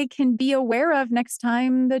I can be aware of next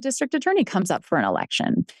time the district attorney comes up for an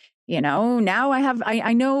election. Now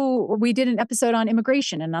I know we did an episode on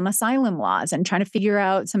immigration and on asylum laws and trying to figure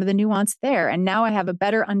out some of the nuance there. And now I have a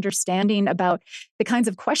better understanding about the kinds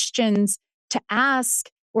of questions to ask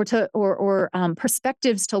or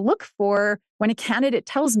perspectives to look for when a candidate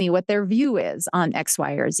tells me what their view is on X,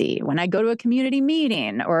 Y, or Z. When I go to a community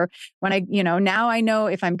meeting or when now I know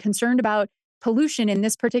if I'm concerned about pollution in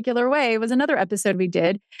this particular way, was another episode we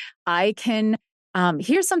did, I can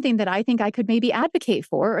here's something that I think I could maybe advocate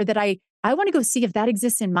for, or that I want to go see if that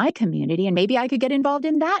exists in my community, and maybe I could get involved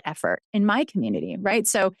in that effort in my community, right?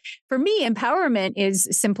 So for me, empowerment is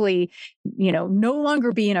simply, no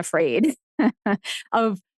longer being afraid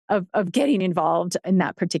of getting involved in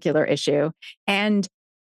that particular issue and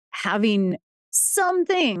having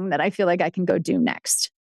something that I feel like I can go do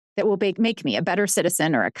next that will make me a better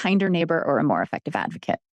citizen or a kinder neighbor or a more effective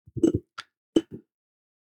advocate.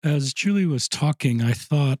 As Julie was talking, I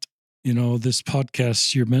thought, this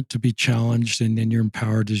podcast, you're meant to be challenged and then you're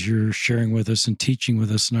empowered as you're sharing with us and teaching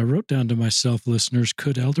with us. And I wrote down to myself, listeners,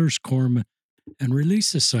 could Elders Quorum and Relief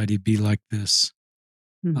Society be like this?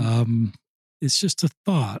 Mm-hmm. It's just a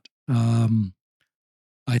thought.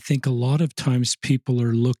 I think a lot of times people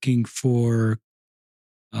are looking for,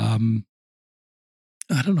 I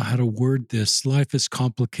don't know how to word this. Life is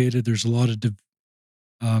complicated. There's a lot of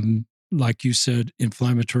like you said,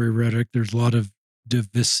 inflammatory rhetoric. There's a lot of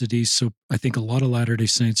diversity. So I think a lot of Latter-day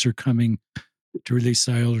Saints are coming to Release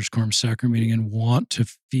Thy Elders Quorum Sacrament meeting and want to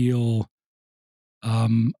feel a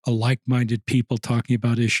like-minded people talking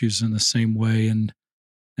about issues in the same way. And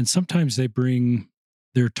sometimes they bring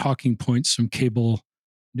their talking points from cable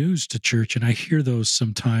news to church. And I hear those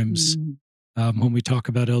sometimes when we talk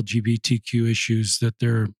about LGBTQ issues, that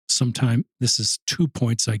they're sometimes, this is 2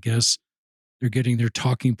 points, I guess, they're getting their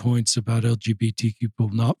talking points about LGBTQ people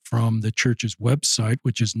not from the church's website,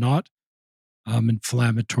 which is not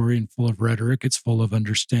inflammatory and full of rhetoric. It's full of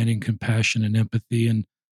understanding, compassion, and empathy. And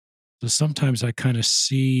so sometimes I kind of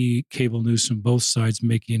see cable news from both sides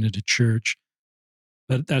making it a church.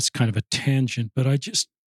 But that's kind of a tangent. But it's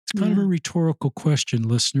kind of a rhetorical question,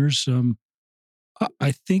 listeners.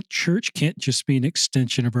 I think church can't just be an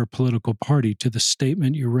extension of our political party. To the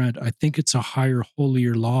statement you read, I think it's a higher,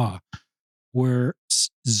 holier law, where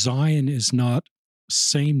Zion is not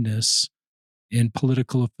sameness in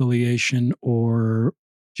political affiliation or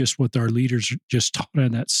just what our leaders just taught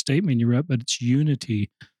in that statement you read, but it's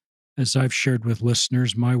unity. As I've shared with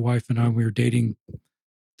listeners, my wife and I, we were dating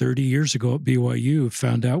 30 years ago at BYU,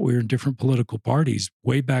 found out we were in different political parties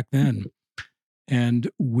way back then. And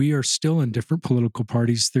we are still in different political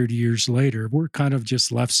parties 30 years later. We're kind of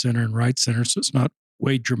just left center and right center, so it's not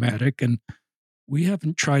way dramatic. And we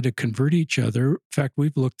haven't tried to convert each other. In fact,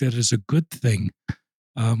 we've looked at it as a good thing.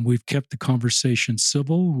 We've kept the conversation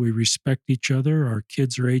civil. We respect each other. Our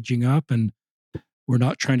kids are aging up, and we're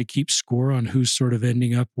not trying to keep score on who's sort of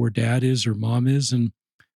ending up where dad is or mom is. And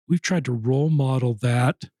we've tried to role model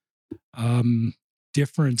that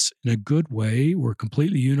difference in a good way. We're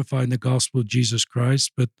completely unified in the gospel of Jesus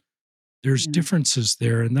Christ, but there's differences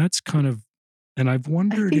there. And that's kind of, and I've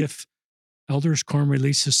wondered if Elders Quorum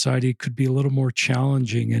Relief Society could be a little more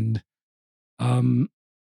challenging. And I don't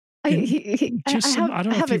know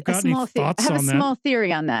if you've got any thoughts on that. I have a small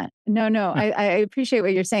theory on that. No, I appreciate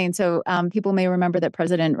what you're saying. So people may remember that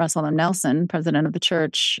President Russell M. Nelson, president of the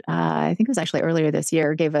church, I think it was actually earlier this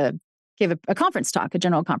year, gave a conference talk, a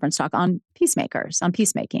general conference talk on peacemakers, on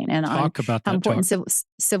peacemaking, and on how important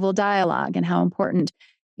civil dialogue and how important,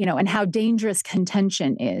 and how dangerous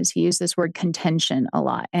contention is. He used this word contention a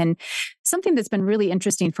lot. And something that's been really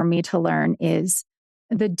interesting for me to learn is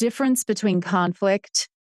the difference between conflict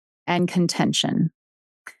and contention.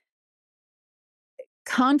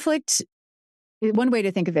 Conflict, one way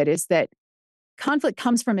to think of it is that conflict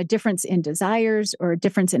comes from a difference in desires or a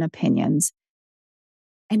difference in opinions.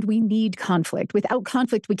 And we need conflict. Without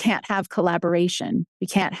conflict, we can't have collaboration. We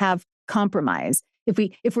can't have compromise. If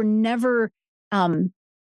we're never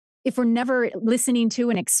listening to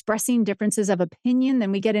and expressing differences of opinion,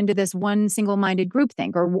 then we get into this one single-minded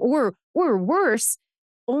groupthink, or worse,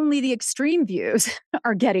 only the extreme views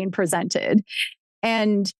are getting presented.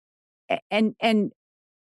 And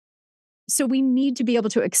so we need to be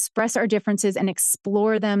able to express our differences and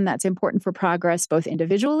explore them. That's important for progress, both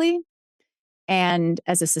individually and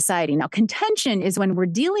as a society. Now, contention is when we're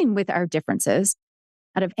dealing with our differences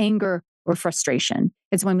out of anger or frustration.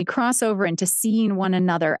 It's when we cross over into seeing one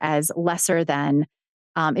another as lesser than.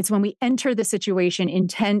 It's when we enter the situation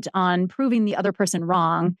intent on proving the other person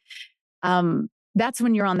wrong. That's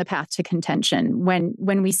when you're on the path to contention. When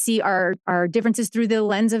we see our differences through the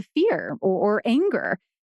lens of fear or anger,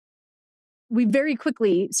 we very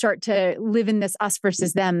quickly start to live in this us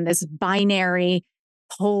versus them, this binary,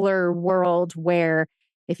 polar world where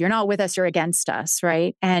if you're not with us, you're against us,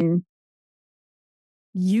 right? And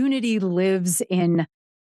unity lives in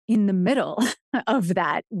the middle of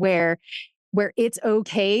that, where it's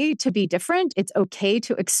okay to be different. It's okay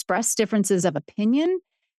to express differences of opinion.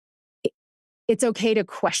 It's okay to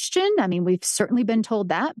question. I mean, we've certainly been told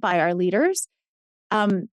that by our leaders.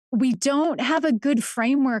 We don't have a good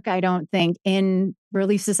framework, I don't think, in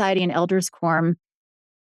Relief Society and Elders Quorum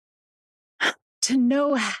to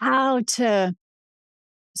know how to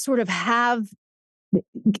sort of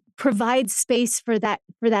provide space for that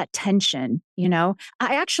tension. I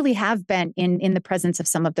actually have been in the presence of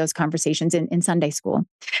some of those conversations in Sunday school.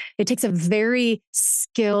 It takes a very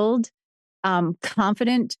skilled,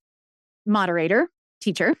 confident moderator,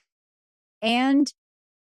 teacher, and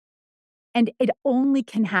it only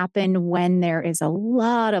can happen when there is a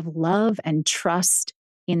lot of love and trust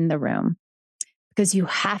in the room, because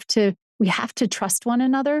we have to trust one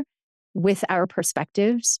another with our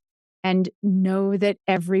perspectives and know that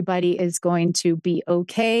everybody is going to be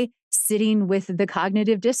okay sitting with the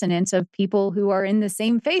cognitive dissonance of people who are in the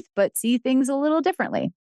same faith but see things a little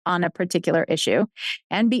differently on a particular issue,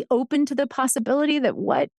 and be open to the possibility that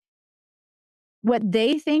what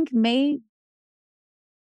they think may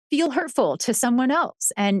feel hurtful to someone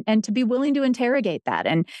else, and to be willing to interrogate that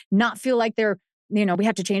and not feel like we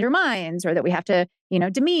have to change our minds, or that we have to,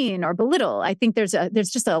 demean or belittle. I think there's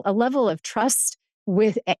just a level of trust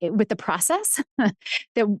with the process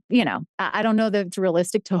that, I don't know that it's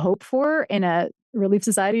realistic to hope for in a Relief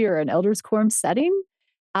Society or an Elders Quorum setting.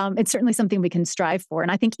 It's certainly something we can strive for.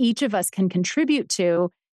 And I think each of us can contribute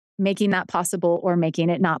to making that possible or making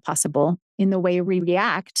it not possible in the way we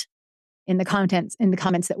react in the comments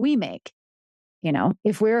that we make.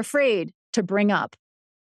 If we're afraid to bring up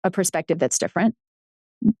a perspective that's different,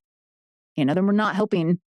 then we're not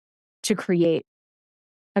helping to create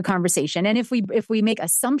a conversation. And if we make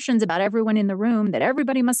assumptions about everyone in the room, that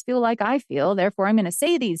everybody must feel like I feel, therefore I'm going to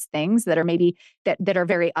say these things that are maybe that are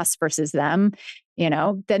very us versus them,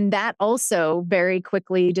 then that also very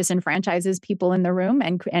quickly disenfranchises people in the room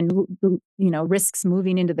and risks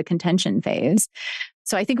moving into the contention phase.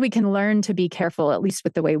 So I think we can learn to be careful, at least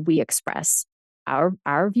with the way we express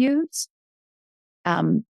our views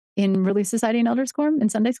in Relief Society and Elders Quorum in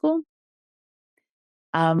Sunday school.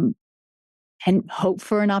 And hope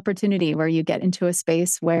for an opportunity where you get into a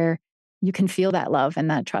space where you can feel that love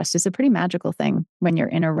and that trust. Is a pretty magical thing when you're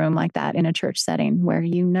in a room like that, in a church setting, where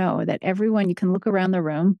that everyone, you can look around the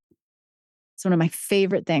room. It's one of my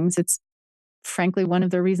favorite things. It's frankly, one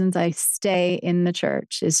of the reasons I stay in the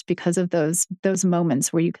church is because of those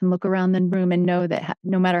moments where you can look around the room and know that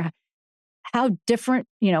no matter how different,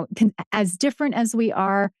 as different as we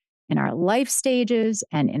are in our life stages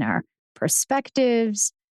and in our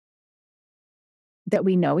perspectives, that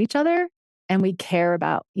we know each other and we care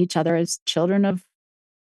about each other as children of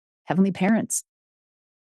heavenly parents.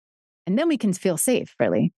 And then we can feel safe,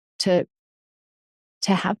 really, to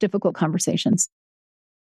have difficult conversations.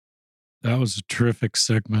 That was a terrific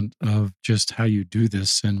segment of just how you do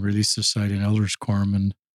this in Relief Society and Elders Quorum.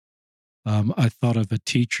 And I thought of a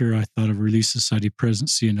teacher, I thought of Relief Society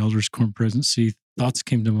presidency and Elders Quorum presidency. Thoughts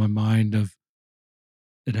came to my mind of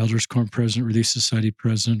an Elders Quorum president, Relief Society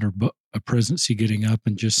president, or a presidency getting up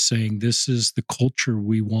and just saying, this is the culture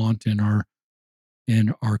we want in our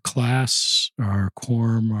class, our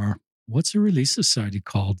quorum, our, what's a Relief Society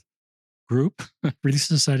called? Group? Relief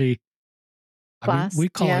Society. Class, we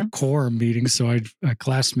call it quorum meeting, so a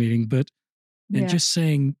class meeting, and just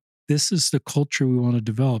saying, this is the culture we want to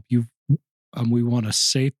develop. We want a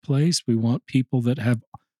safe place. We want people that have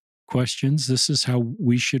questions. This is how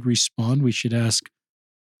we should respond. We should ask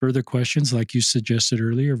further questions, like you suggested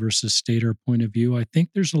earlier, versus state our point of view. I think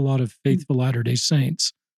there's a lot of faithful Latter-day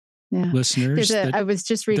Saints listeners. I was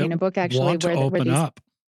just reading a book actually want to open up.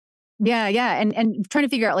 Yeah. And trying to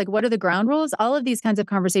figure out, like, what are the ground rules? All of these kinds of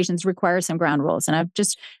conversations require some ground rules. And I'm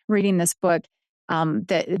just reading this book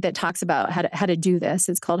that talks about how to do this.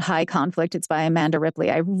 It's called High Conflict. It's by Amanda Ripley.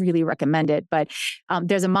 I really recommend it. But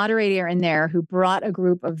there's a moderator in there who brought a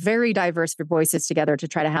group of very diverse voices together to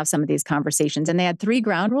try to have some of these conversations. And they had 3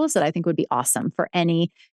 ground rules that I think would be awesome for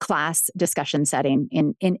any class discussion setting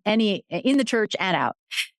in the church and out.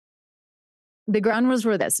 The ground rules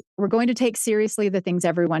were this: we're going to take seriously the things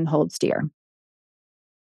everyone holds dear.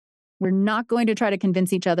 We're not going to try to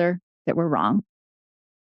convince each other that we're wrong.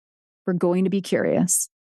 We're going to be curious.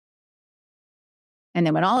 And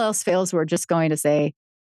then when all else fails, we're just going to say,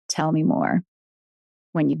 tell me more.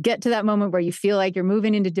 When you get to that moment where you feel like you're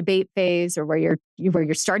moving into debate phase, or where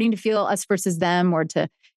you're starting to feel us versus them, or to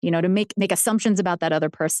make assumptions about that other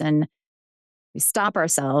person, we stop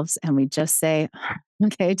ourselves and we just say,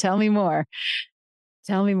 okay, tell me more.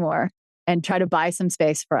 Tell me more. And try to buy some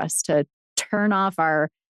space for us to turn off our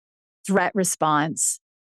threat response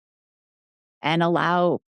and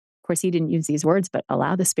allow, of course, he didn't use these words, but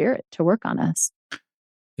allow the Spirit to work on us.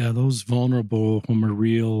 Yeah, those vulnerable, when we're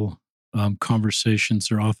real conversations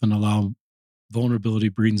are often allow vulnerability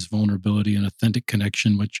brings vulnerability and authentic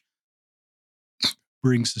connection, which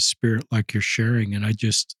brings the Spirit, like you're sharing. And I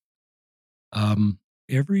just,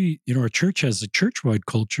 our church has a church-wide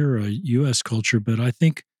culture, a U.S. culture, but I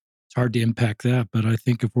think it's hard to impact that. But I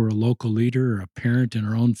think if we're a local leader or a parent in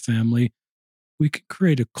our own family, we could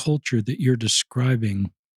create a culture that you're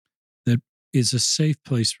describing that is a safe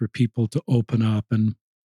place for people to open up. And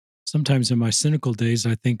sometimes in my cynical days,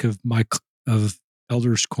 I think of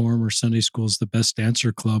Elders Quorum or Sunday School as the best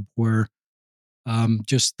answer club, where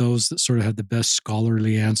just those that sort of have the best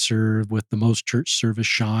scholarly answer with the most church service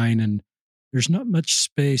shine. And there's not much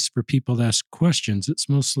space for people to ask questions. It's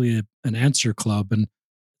mostly an answer club. And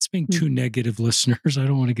it's being too negative, listeners. I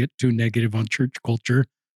don't want to get too negative on church culture.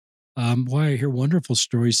 Why I hear wonderful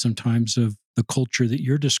stories sometimes of the culture that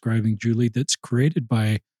you're describing, Julie, that's created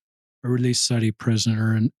by a Relief Society president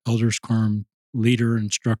or an Elders Quorum leader,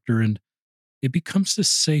 instructor, and it becomes this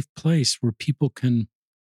safe place where people can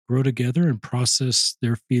grow together and process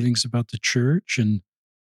their feelings about the church. And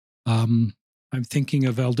I'm thinking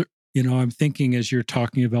of as you're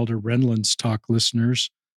talking of Elder Renlund's talk, listeners,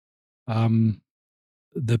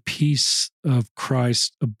 the peace of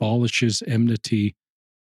Christ abolishes enmity.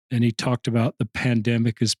 And he talked about the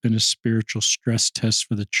pandemic has been a spiritual stress test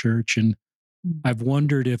for the church. And I've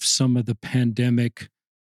wondered if some of the pandemic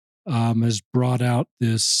has brought out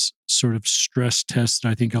this sort of stress test that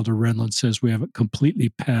I think Elder Renlund says we haven't completely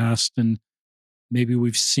passed. And maybe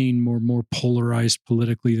we've seen more polarized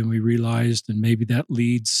politically than we realized. And maybe that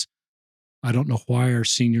leads, I don't know why our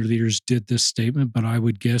senior leaders did this statement, but I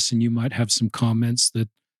would guess, and you might have some comments, that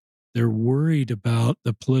they're worried about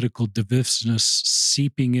the political divisiveness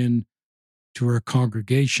seeping in to our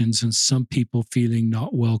congregations and some people feeling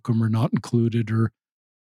not welcome or not included or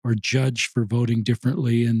judged for voting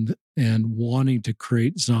differently and wanting to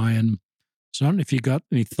create Zion. So I don't know if you got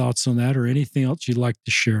any thoughts on that or anything else you'd like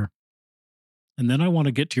to share. And then I want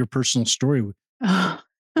to get to your personal story. I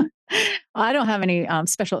don't have any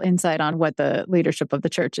special insight on what the leadership of the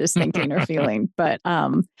church is thinking or feeling, but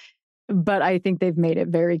I think they've made it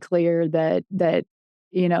very clear that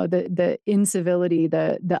the incivility,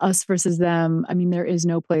 the us versus them. I mean, there is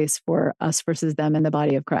no place for us versus them in the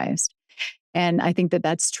body of Christ. And I think that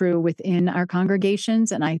that's true within our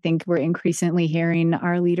congregations. And I think we're increasingly hearing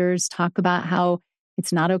our leaders talk about how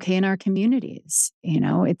it's not okay in our communities.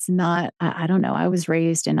 It's not, I don't know. I was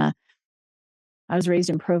raised in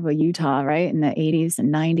Provo, Utah, right, in the 80s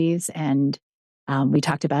and 90s. And we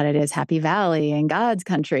talked about it as Happy Valley and God's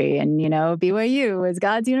country. And, BYU is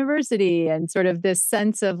God's university, and sort of this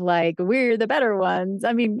sense of like, we're the better ones.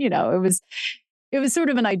 I mean, it was sort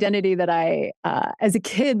of an identity that I, as a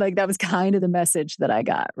kid, like that was kind of the message that I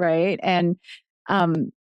got. Right.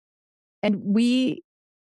 Um, and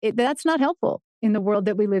that's not helpful in the world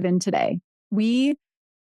that we live in today. We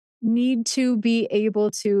need to be able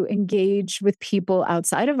to engage with people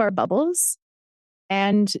outside of our bubbles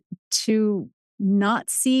and to not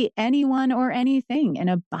see anyone or anything in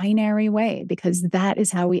a binary way, because that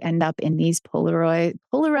is how we end up in these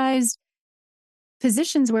polarized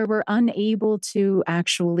positions where we're unable to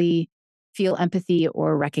actually feel empathy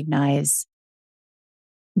or recognize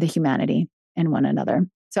the humanity in one another.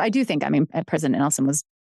 So I do think, President Nelson was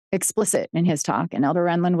explicit in his talk, and Elder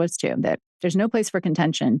Renlund was too, that there's no place for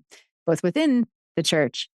contention, both within the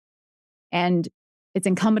church, and it's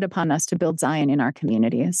incumbent upon us to build Zion in our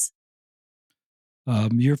communities.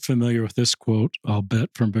 You're familiar with this quote, I'll bet,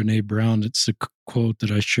 from Brene Brown. It's a quote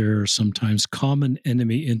that I share sometimes. Common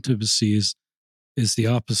enemy intimacy is the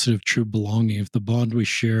opposite of true belonging. If the bond we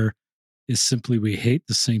share is simply we hate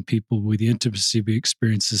the same people, the intimacy we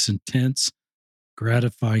experience is intense,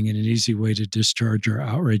 gratifying, and an easy way to discharge our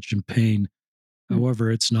outrage and pain. However,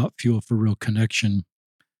 it's not fuel for real connection.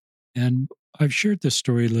 And I've shared this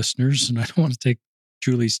story, listeners, and I don't want to take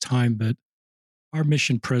Julie's time, but our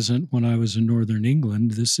mission president, when I was in Northern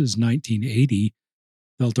England, this is 1980,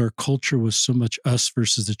 felt our culture was so much us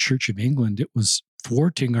versus the Church of England. It was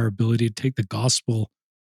thwarting our ability to take the gospel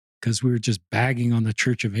because we were just bagging on the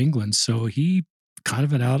Church of England. So he, kind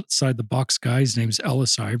of an outside the box guy, his name's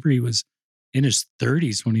Ellis Ivory, was in his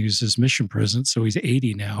 30s when he was his mission president. So he's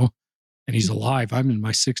 80 now and he's alive. I'm in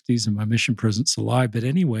my 60s and my mission president's alive. But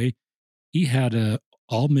anyway, he had a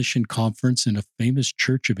all mission conference in a famous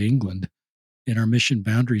Church of England in our mission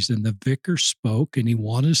boundaries. And the vicar spoke and he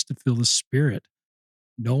wanted us to feel the Spirit.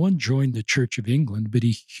 No one joined the Church of England, but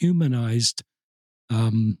he humanized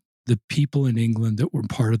the people in England that were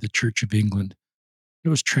part of the Church of England. It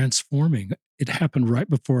was transforming. It happened right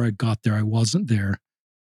before I got there. I wasn't there.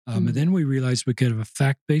 And then we realized we could have a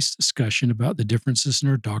fact-based discussion about the differences in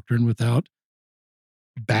our doctrine without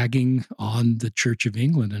bagging on the Church of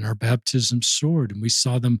England, and our baptism soared, and we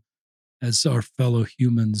saw them as our fellow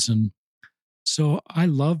humans. And so I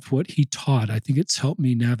love what he taught. I think it's helped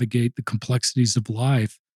me navigate the complexities of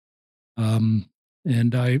life. And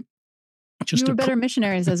I just... You were better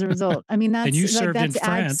missionaries as a result. I mean, that's... And you served in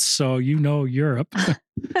France, so you know Europe.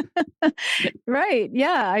 Right.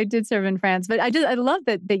 Yeah, I did serve in France. But I love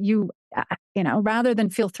that you, rather than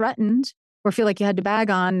feel threatened or feel like you had to bag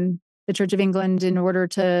on the Church of England in order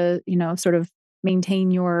to, sort of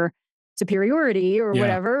maintain your superiority or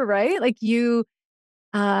whatever, right? Like you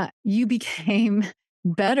became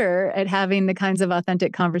better at having the kinds of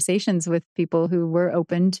authentic conversations with people who were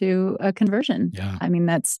open to a conversion. Yeah. I mean,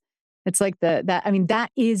 that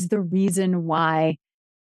is the reason why,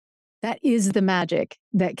 that is the magic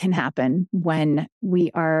that can happen when we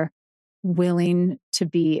are willing to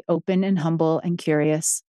be open and humble and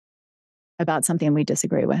curious about something we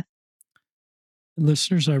disagree with.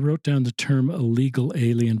 Listeners, I wrote down the term illegal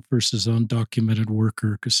alien versus undocumented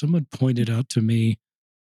worker because someone pointed out to me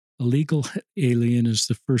illegal alien is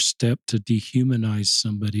the first step to dehumanize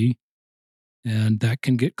somebody, and that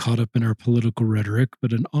can get caught up in our political rhetoric.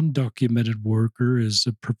 But an undocumented worker is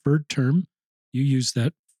a preferred term. You used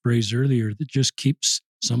that phrase earlier that just keeps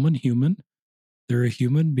someone human. They're a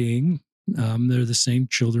human being. They're the same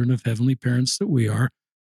children of heavenly parents that we are.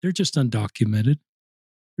 They're just undocumented.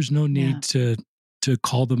 There's no need to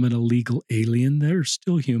call them an illegal alien. They're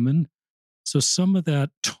still human. So some of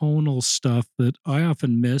that tonal stuff that I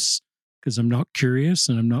often miss because I'm not curious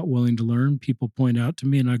and I'm not willing to learn, people point out to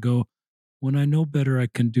me and I go, when I know better, I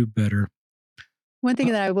can do better. One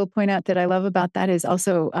thing that I will point out that I love about that is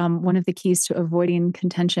also one of the keys to avoiding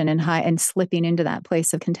contention and slipping into that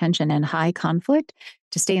place of contention and high conflict,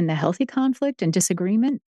 to stay in the healthy conflict and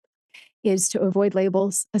disagreement, is to avoid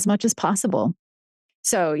labels as much as possible.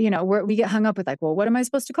 So, we get hung up with like, well, what am I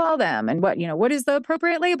supposed to call them? And what is the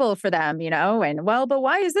appropriate label for them? And but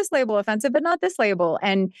why is this label offensive, but not this label?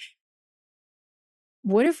 And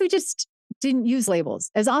what if we just didn't use labels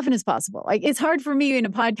as often as possible. Like, it's hard for me in a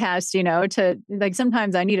podcast, to like,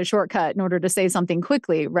 sometimes I need a shortcut in order to say something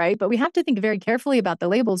quickly, right? But we have to think very carefully about the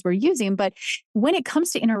labels we're using. But when it comes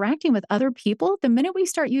to interacting with other people, the minute we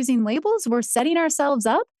start using labels, we're setting ourselves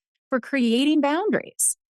up for creating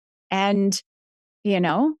boundaries. And,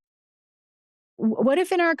 what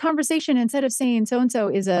if in our conversation, instead of saying so-and-so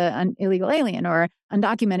is an illegal alien or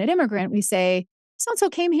undocumented immigrant, we say, so-and-so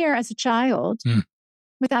came here as a child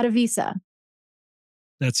without a visa.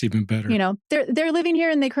 That's even better. They're living here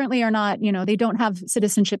and they currently are not, they don't have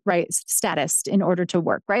citizenship rights status in order to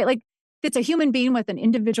work, right? Like, it's a human being with an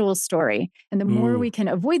individual story. And the more we can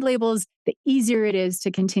avoid labels, the easier it is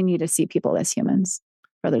to continue to see people as humans,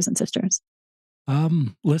 brothers and sisters.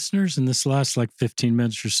 Listeners, in this last 15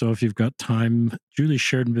 minutes or so, if you've got time, Julie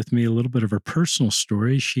shared with me a little bit of her personal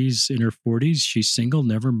story. She's in her 40s. She's single,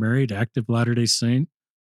 never married, active Latter-day Saint,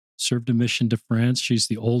 served a mission to France. She's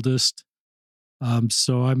the oldest.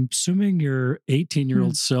 So I'm assuming your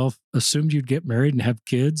 18-year-old self assumed you'd get married and have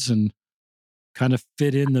kids and kind of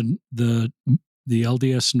fit in the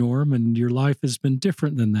LDS norm, and your life has been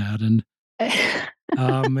different than that. And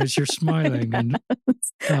as you're smiling, and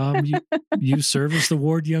you serve as the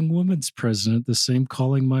Ward Young Women's president, the same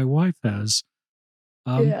calling my wife has.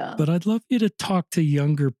 But I'd love you to talk to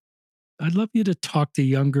younger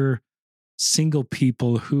single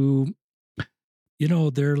people who,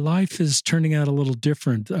 their life is turning out a little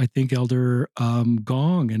different. I think Elder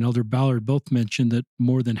Gong and Elder Ballard both mentioned that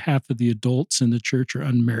more than half of the adults in the church are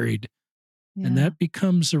unmarried. Yeah. And that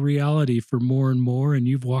becomes a reality for more and more. And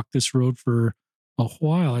you've walked this road for a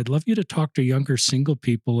while. I'd love you to talk to younger single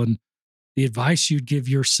people and the advice you'd give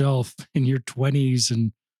yourself in your 20s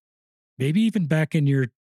and maybe even back in your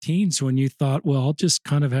teens when you thought, well, I'll just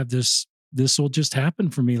kind of have this will just happen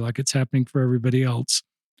for me like it's happening for everybody else.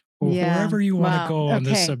 Or wherever you want to go on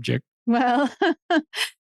this subject. Well,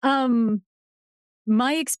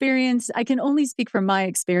 my experience, I can only speak from my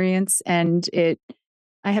experience, and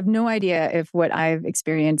I have no idea if what I've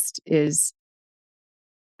experienced is,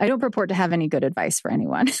 I don't purport to have any good advice for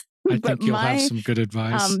anyone. I think you'll have some good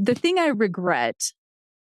advice. The thing I regret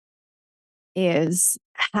is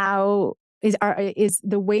is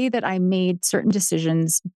the way that I made certain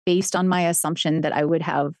decisions based on my assumption that I would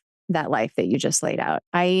have that life that you just laid out.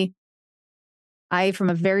 I from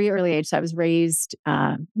a very early age, so I was raised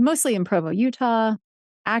mostly in Provo, Utah,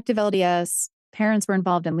 active LDS. Parents were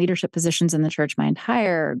involved in leadership positions in the church my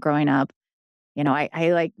entire growing up.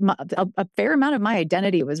 I a fair amount of my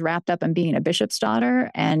identity was wrapped up in being a bishop's daughter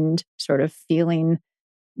and sort of feeling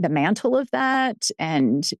the mantle of that.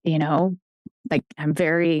 And, I'm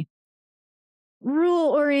very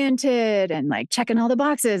rule oriented and checking all the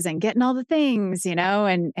boxes and getting all the things,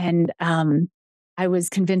 and I was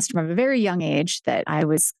convinced from a very young age that I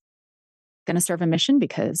was going to serve a mission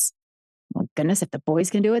because, well, goodness, if the boys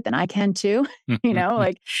can do it, then I can too.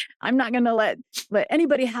 I'm not going to let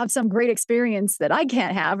anybody have some great experience that I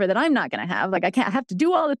can't have or that I'm not going to have. I can't have to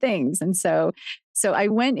do all the things. And so I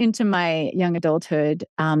went into my young adulthood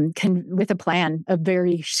with a plan, a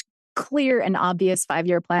very clear and obvious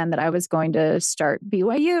 5-year plan that I was going to start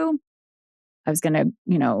BYU. I was going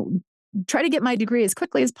to, try to get my degree as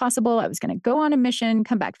quickly as possible. I was going to go on a mission,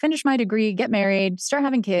 come back, finish my degree, get married, start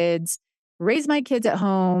having kids, raise my kids at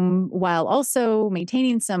home while also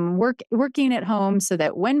maintaining some working at home so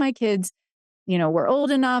that when my kids, were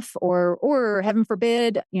old enough or heaven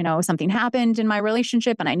forbid, something happened in my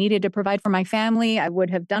relationship and I needed to provide for my family, I would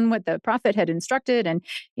have done what the prophet had instructed and,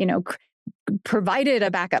 provided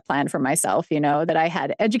a backup plan for myself, that I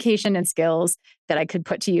had education and skills that I could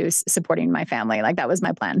put to use supporting my family. That was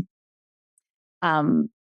my plan. But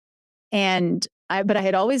I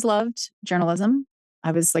had always loved journalism.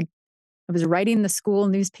 I was writing the school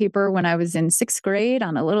newspaper when I was in 6th grade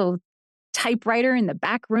on a little typewriter in the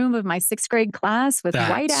back room of my 6th grade class with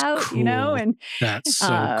whiteout, cool. And that's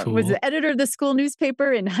so cool. Was the editor of the school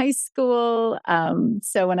newspaper in high school.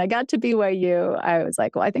 So when I got to BYU, I was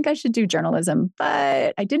like, well, I think I should do journalism,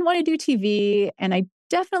 but I didn't want to do TV. And I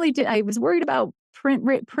definitely did. I was worried about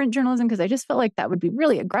print journalism because I just felt like that would be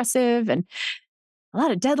really aggressive and a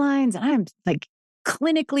lot of deadlines. And I'm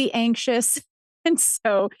clinically anxious. And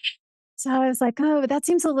so I was like, oh, that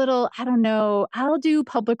seems a little, I don't know. I'll do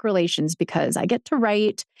public relations because I get to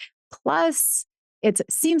write. Plus, it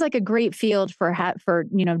seems like a great field for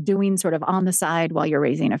doing sort of on the side while you're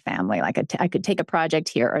raising a family. I could take a project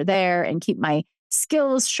here or there and keep my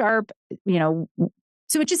skills sharp,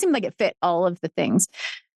 So it just seemed like it fit all of the things.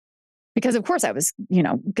 Because of course I was,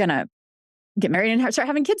 gonna get married and start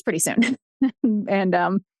having kids pretty soon.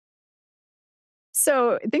 And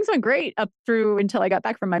So things went great up through until I got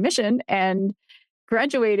back from my mission and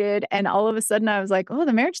graduated. And all of a sudden I was like, oh,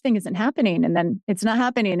 the marriage thing isn't happening. And then it's not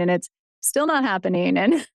happening and it's still not happening.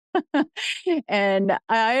 And and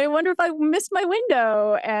I wonder if I missed my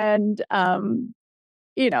window. And I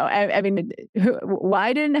mean,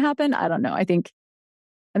 why didn't it happen? I don't know. I think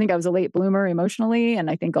I was a late bloomer emotionally, and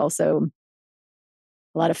I think also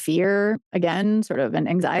a lot of fear, again, sort of an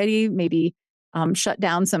anxiety, maybe shut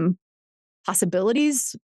down some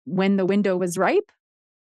possibilities when the window was ripe.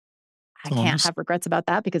 I So can't have regrets about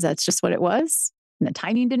that because that's just what it was. And the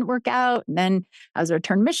timing didn't work out. And then I was a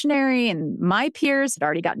returned missionary, and my peers had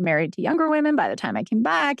already gotten married to younger women by the time I came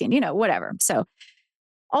back, and whatever. So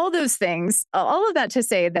all those things, all of that to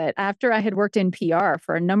say that after I had worked in PR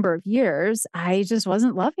for a number of years, I just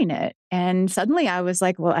wasn't loving it. And suddenly I was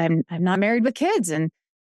like, well, I'm not married with kids, and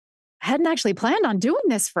I hadn't actually planned on doing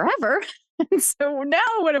this forever. And so now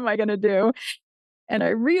what am I going to do? And I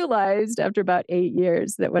realized after about 8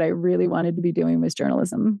 years that what I really wanted to be doing was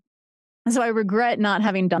journalism. And so I regret not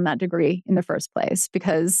having done that degree in the first place,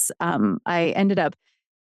 because I ended up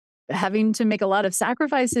having to make a lot of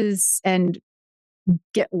sacrifices and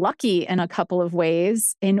get lucky in a couple of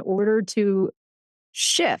ways in order to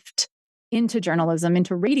shift into journalism,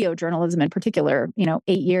 into radio journalism in particular, 8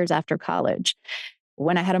 years after college,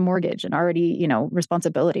 when I had a mortgage and already,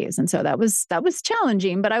 responsibilities. And so that was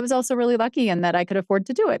challenging, but I was also really lucky in that I could afford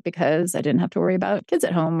to do it because I didn't have to worry about kids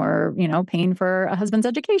at home or, paying for a husband's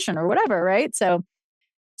education or whatever. Right. So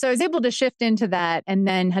I was able to shift into that, and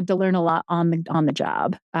then had to learn a lot on the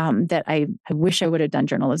job. That I wish I would have done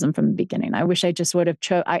journalism from the beginning. I wish I just would have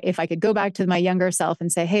if I could go back to my younger self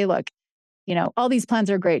and say, hey, look, all these plans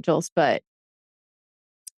are great, Jules, but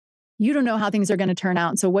you don't know how things are going to turn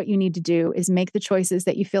out. So what you need to do is make the choices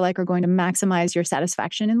that you feel like are going to maximize your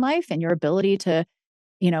satisfaction in life and your ability to,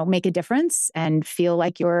 make a difference and feel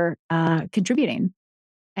like you're contributing.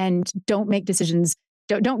 And don't make decisions.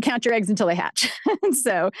 Don't count your eggs until they hatch.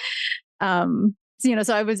 So, so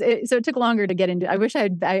it took longer to get into. I wish I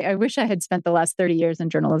had spent the last 30 years in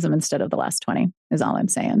journalism instead of the last 20. Is all I'm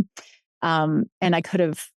saying. And I could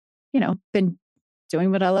have, been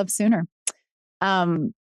doing what I love sooner.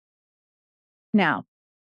 Now,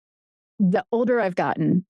 the older I've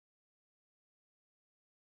gotten,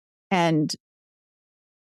 and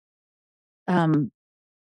I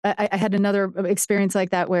had another experience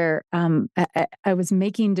like that where I was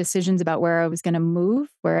making decisions about where I was going to move,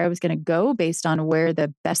 where I was going to go based on where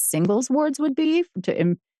the best singles wards would be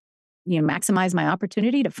to maximize my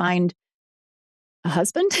opportunity to find a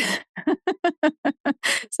husband.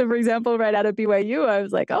 So, for example, right out of BYU, I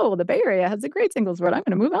was like, oh, well, the Bay Area has a great singles ward. I'm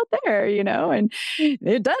going to move out there, and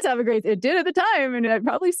it does have it did at the time, and it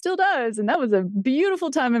probably still does. And that was a beautiful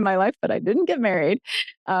time in my life, but I didn't get married.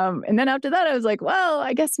 And then after that, I was like, well,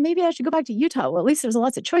 I guess maybe I should go back to Utah. Well, at least there's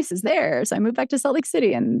lots of choices there. So I moved back to Salt Lake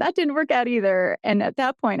City, and that didn't work out either. And at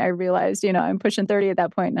that point, I realized, I'm pushing 30 at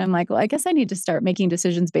that point, and I'm like, well, I guess I need to start making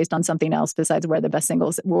decisions based on something else besides where the best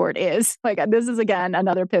singles ward is. Like, this is, again,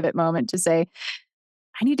 another pivot moment to say,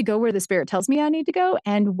 I need to go where the Spirit tells me I need to go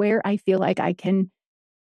and where I feel like I can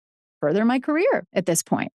further my career at this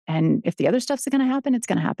point. And if the other stuff's going to happen, it's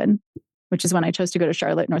going to happen, which is when I chose to go to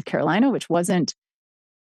Charlotte, North Carolina,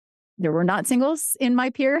 there were not singles in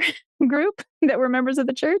my peer group that were members of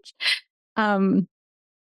the church. But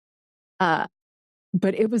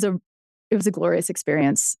it was a glorious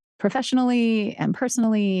experience professionally and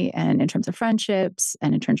personally, and in terms of friendships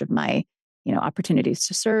and in terms of my, opportunities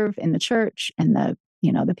to serve in the church and the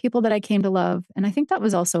people that I came to love. And I think that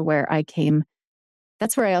was also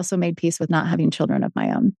that's where I also made peace with not having children of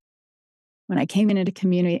my own. When I came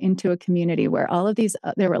into a community where all of these,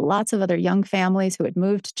 there were lots of other young families who had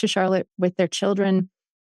moved to Charlotte with their children.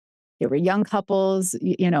 There were young couples,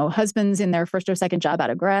 husbands in their first or second job out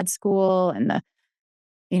of grad school, and the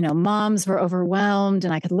moms were overwhelmed,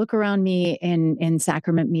 and I could look around me in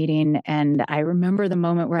sacrament meeting. And I remember the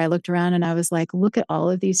moment where I looked around and I was like, look at all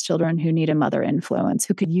of these children who need a mother influence,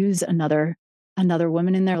 who could use another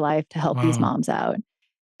woman in their life to help these moms out.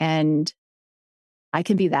 And I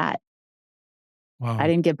can be that. Wow. I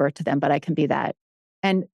didn't give birth to them, but I can be that.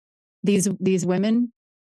 And these women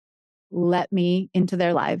let me into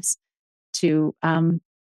their lives to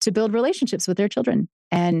build relationships with their children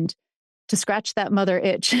and to scratch that mother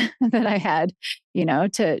itch that I had,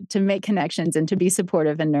 to make connections and to be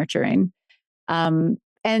supportive and nurturing. And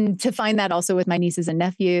to find that also with my nieces and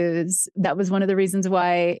nephews. That was one of the reasons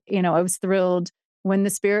why, I was thrilled when the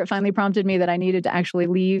Spirit finally prompted me that I needed to actually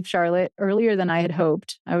leave Charlotte earlier than I had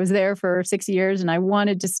hoped. I was there for 6 years and I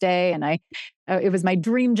wanted to stay. And it was my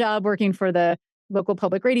dream job working for the local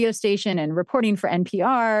public radio station and reporting for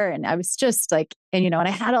NPR. And I was just like, and I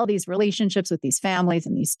had all these relationships with these families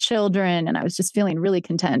and these children, and I was just feeling really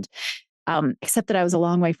content. Except that I was a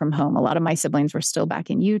long way from home. A lot of my siblings were still back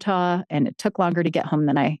in Utah, and it took longer to get home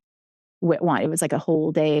than I want. It was like a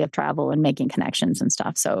whole day of travel and making connections and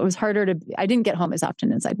stuff. So it was harder I didn't get home as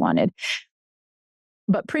often as I'd wanted.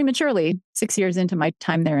 But prematurely, 6 years into my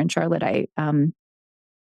time there in Charlotte, I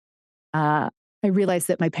realized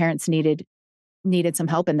that my parents needed some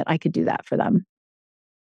help and that I could do that for them.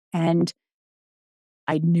 And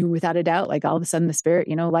I knew without a doubt, like all of a sudden the spirit,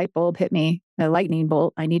 light bulb hit me, a lightning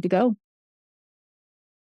bolt, I need to go.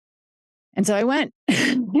 And so I went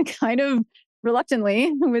kind of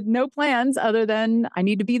reluctantly with no plans other than I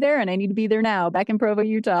need to be there and I need to be there now, back in Provo,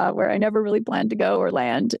 Utah, where I never really planned to go or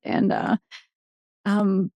land. And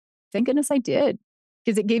thank goodness I did,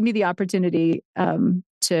 because it gave me the opportunity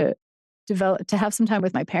to have some time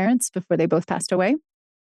with my parents before they both passed away,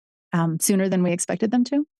 sooner than we expected them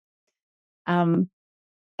to. And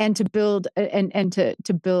to build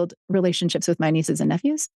to build relationships with my nieces and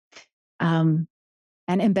nephews,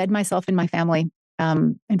 and embed myself in my family,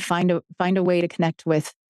 and find a way to connect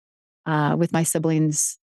with my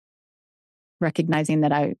siblings, recognizing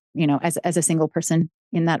that I, as a single person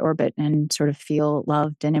in that orbit, and sort of feel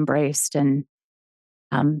loved and embraced, and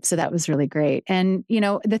so that was really great. And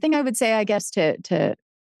the thing I would say, I guess, to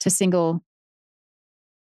single,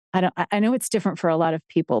 I know it's different for a lot of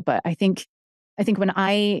people, but I think when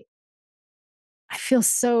I feel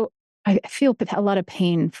a lot of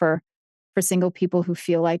pain for single people who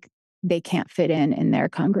feel like they can't fit in their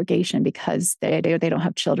congregation because they don't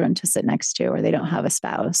have children to sit next to, or they don't have a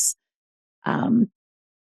spouse,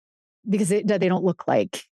 because they don't look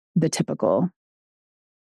like the typical,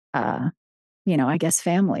 I guess,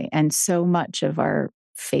 family. And so much of our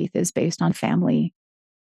faith is based on family,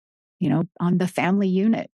 on the family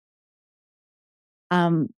unit. I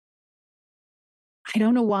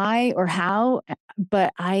don't know why or how,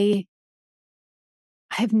 but I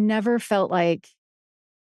have never felt like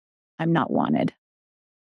I'm not wanted.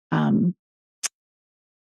 And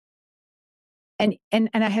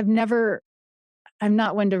I have never, I'm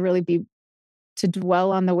not one to really to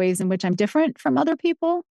dwell on the ways in which I'm different from other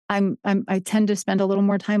people. I tend to spend a little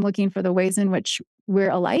more time looking for the ways in which we're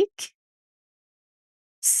alike.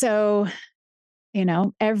 So,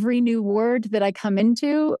 every new ward that I come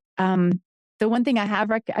into, the one thing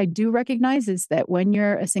I do recognize is that when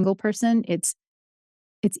you're a single person, it's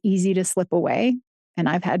easy to slip away. And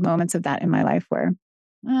I've had moments of that in my life where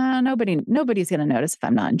nobody's going to notice if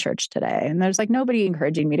I'm not in church today. And there's like nobody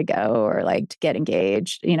encouraging me to go, or like to get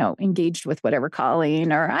engaged with whatever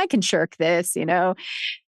calling, or I can shirk this,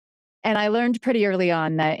 And I learned pretty early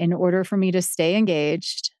on that in order for me to stay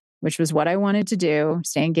engaged, which was what I wanted to do,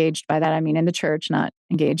 stay engaged, by that I mean in the church, not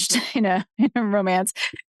engaged in a romance,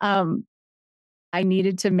 I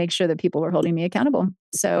needed to make sure that people were holding me accountable.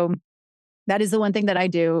 So that is the one thing that I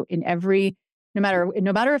do in no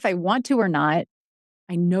matter if I want to or not.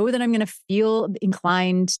 I know that I'm going to feel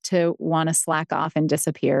inclined to want to slack off and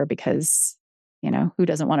disappear, because, who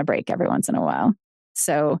doesn't want to break every once in a while?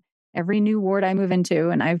 So every new ward I move into,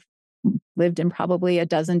 and I've lived in probably a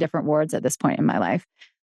dozen different wards at this point in my life,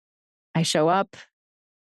 I show up.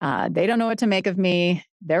 They don't know what to make of me.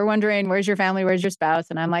 They're wondering, where's your family? Where's your spouse?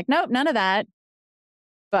 And I'm like, nope, none of that.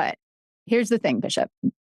 But here's the thing, Bishop.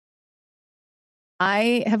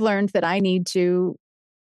 I have learned that I need you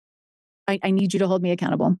to hold me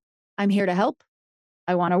accountable. I'm here to help.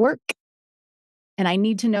 I want to work. And I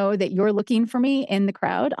need to know that you're looking for me in the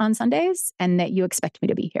crowd on Sundays, and that you expect me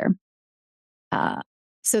to be here,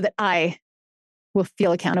 so that I will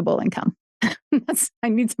feel accountable and come. I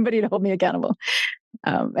need somebody to hold me accountable.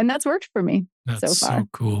 And that's worked for me so far. So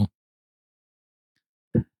cool.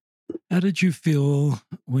 How did you feel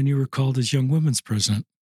when you were called as Young Women's President?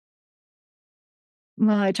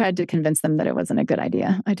 Well, I tried to convince them that it wasn't a good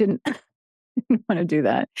idea. I didn't want to do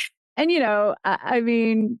that. And, I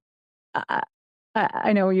mean,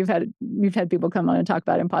 I know you've had people come on and talk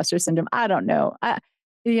about imposter syndrome. I don't know.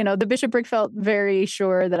 The bishopric felt very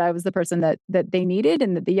sure that I was the person that they needed,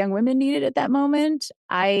 and that the young women needed at that moment.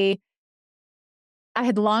 I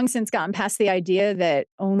had long since gotten past the idea that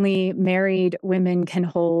only married women can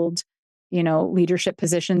hold, leadership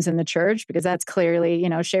positions in the church, because that's clearly,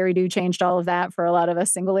 Sherry Dew changed all of that for a lot of us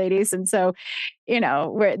single ladies. And so,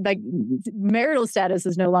 we're like, marital status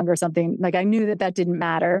is no longer something, like, I knew that didn't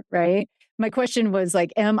matter. Right. My question was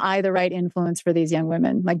like, am I the right influence for these young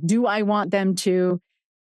women? Like, do I want them to,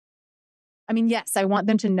 I mean, yes, I want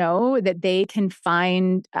them to know that they can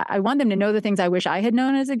find, I want them to know the things I wish I had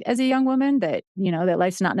known as a young woman, that, that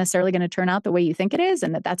life's not necessarily going to turn out the way you think it is,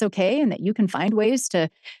 and that that's okay. And that you can find ways to,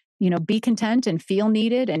 be content and feel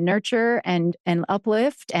needed and nurture and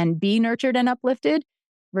uplift and be nurtured and uplifted,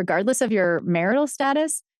 regardless of your marital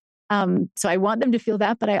status. So I want them to feel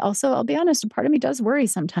that, but I'll be honest, a part of me does worry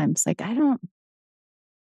sometimes. Like,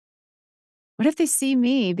 what if they see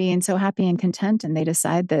me being so happy and content and they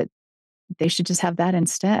decide that they should just have that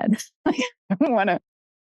instead? Like, I don't want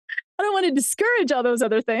to discourage all those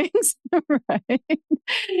other things. Right.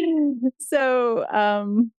 So,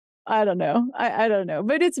 I don't know. I don't know,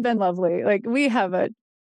 but it's been lovely. Like, we have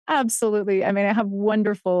absolutely, I mean, I have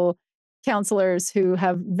wonderful counselors who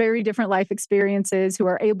have very different life experiences, who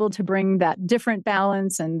are able to bring that different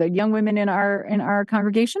balance. And the young women in our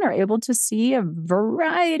congregation are able to see a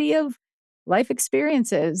variety of life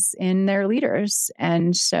experiences in their leaders.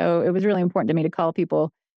 And so it was really important to me to call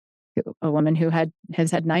people, a woman who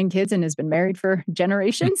has had 9 kids and has been married for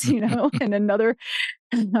generations, and another,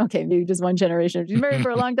 okay, maybe just one generation. She's married for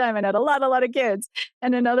a long time and had a lot of kids.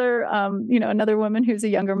 And another, another woman who's a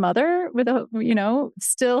younger mother with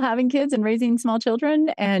still having kids and raising small children.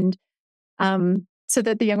 And so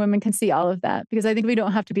that the young women can see all of that, because I think we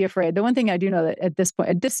don't have to be afraid. The one thing I do know that at this point,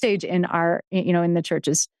 at this stage in our, in the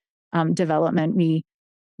church's development,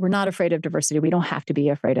 we're not afraid of diversity. We don't have to be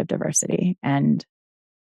afraid of diversity. And,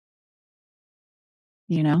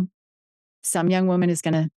 some young woman is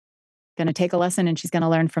going to take a lesson and she's going to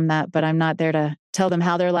learn from that. But I'm not there to tell them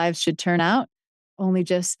how their lives should turn out. Only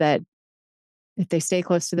just that if they stay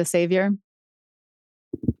close to the Savior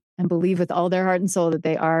and believe with all their heart and soul that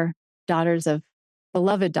they are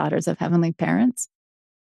beloved daughters of heavenly parents,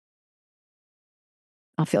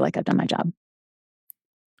 I'll feel like I've done my job.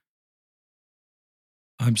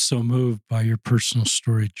 I'm so moved by your personal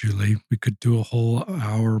story, Julie. We could do a whole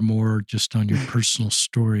hour more just on your personal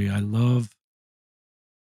story. I love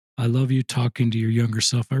you talking to your younger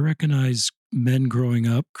self. I recognize men growing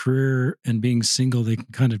up, career and being single, they can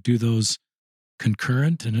kind of do those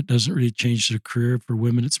concurrent, and it doesn't really change their career. For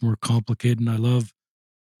women, it's more complicated. And I love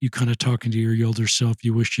you kind of talking to your older self.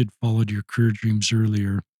 You wish you'd followed your career dreams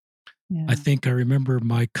earlier. Yeah. I remember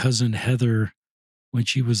my cousin Heather, when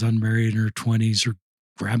she was unmarried in her 20s, her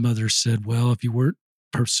grandmother said, well, if you weren't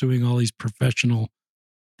pursuing all these professional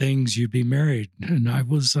things, you'd be married. And I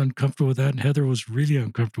was uncomfortable with that. And Heather was really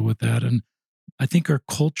uncomfortable with that. And I think our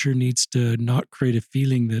culture needs to not create a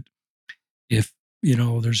feeling that if,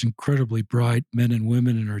 there's incredibly bright men and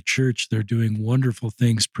women in our church, they're doing wonderful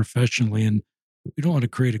things professionally. And we don't want to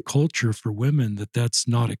create a culture for women that's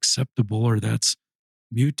not acceptable or that's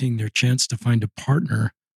muting their chance to find a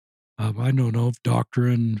partner. I don't know of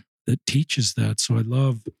doctrine that teaches that. So I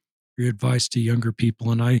love your advice to younger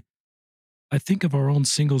people. And I think of our own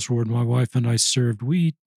singles ward. My wife and I served.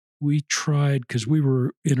 We tried, because we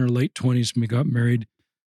were in our late 20s when we got married,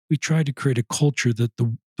 we tried to create a culture that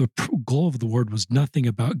the goal of the ward was nothing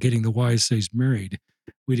about getting the YSAs married.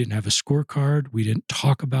 We didn't have a scorecard. We didn't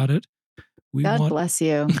talk about it. God bless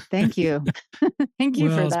you. Thank you. Thank you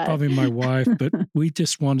for that. It's probably my wife, but we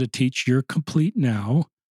just wanted to teach you're complete now.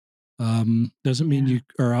 Doesn't mean you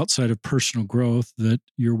are outside of personal growth, that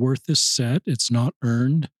your worth is set. It's not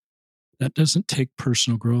earned. That doesn't take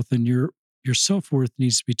personal growth. And your self-worth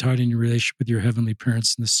needs to be tied in your relationship with your heavenly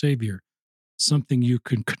parents and the Savior. Something you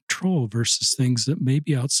can control versus things that may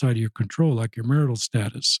be outside of your control, like your marital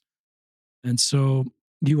status. And so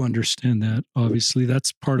you understand that, obviously.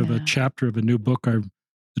 That's part of a chapter of a new book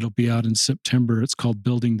that'll be out in September. It's called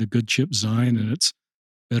Building the Good Ship Zion, and it's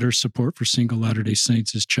Better Support for Single Latter-day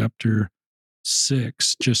Saints is chapter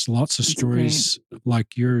 6. Just lots of stories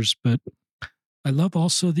like yours. But I love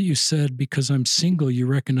also that you said, because I'm single, you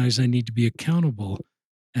recognize I need to be accountable.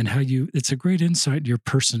 And it's a great insight in your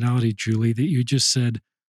personality, Julie, that you just said,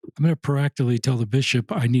 I'm going to proactively tell the bishop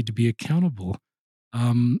I need to be accountable.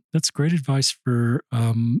 That's great advice for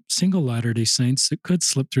single Latter-day Saints that could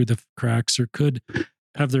slip through the cracks or could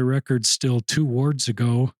have their records still 2 wards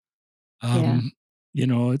ago.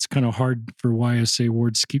 It's kind of hard for YSA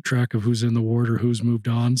wards to keep track of who's in the ward or who's moved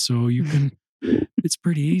on. So it's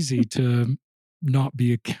pretty easy to not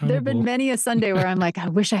be accountable. There have been many a Sunday where I'm like, I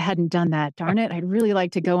wish I hadn't done that. Darn it. I'd really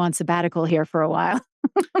like to go on sabbatical here for a while.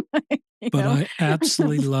 I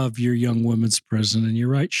absolutely love your young women's president. And you're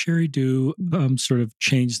right, Sherry do sort of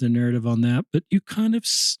change the narrative on that. But you kind of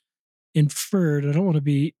inferred,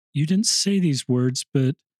 you didn't say these words,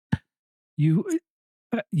 but you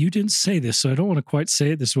didn't say this, so I don't want to quite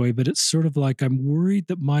say it this way, but it's sort of like, I'm worried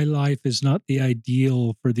that my life is not the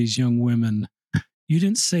ideal for these young women. you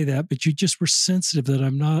didn't say that, but you just were sensitive that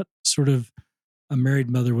I'm not sort of a married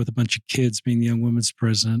mother with a bunch of kids being the young women's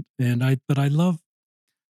president. But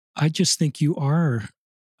I just think you are.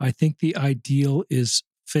 I think the ideal is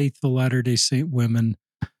faithful Latter-day Saint women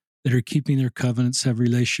that are keeping their covenants, have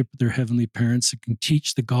relationship with their heavenly parents, that can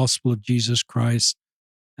teach the gospel of Jesus Christ.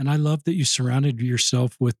 And I love that you surrounded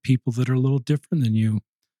yourself with people that are a little different than you.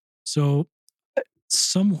 So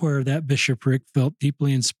somewhere that bishopric felt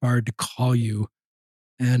deeply inspired to call you.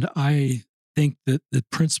 And I think that the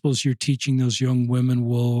principles you're teaching those young women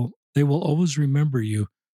will always remember you,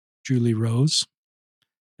 Julie Rose.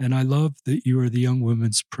 And I love that you are the young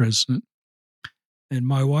women's president. And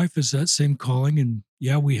my wife is that same calling. And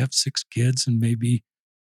yeah, we have 6 kids, and maybe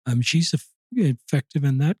she's effective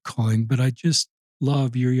in that calling. But I just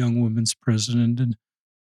love your young women's president. And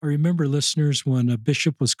I remember, listeners, when a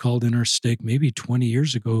bishop was called in our stake maybe 20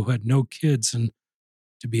 years ago who had no kids. And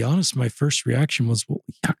to be honest, my first reaction was, well,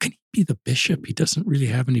 how can he be the bishop? He doesn't really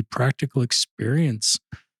have any practical experience.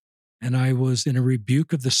 And I was in a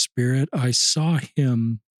rebuke of the Spirit. I saw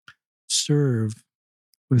him serve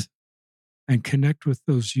with and connect with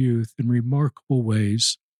those youth in remarkable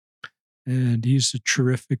ways. And he's a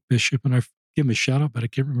terrific bishop. And I give him a shout out, but I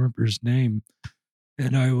can't remember his name.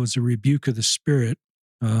 And I was a rebuke of the Spirit.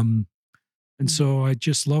 And so I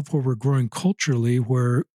just love where we're growing culturally,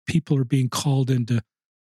 where people are being called into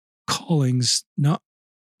callings, not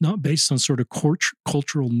based on sort of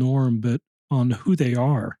cultural norm, but on who they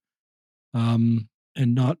are, and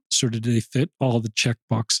not sort of do they fit all the check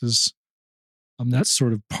boxes. That's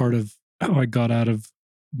sort of part of how I got out of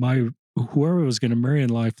whoever I was going to marry in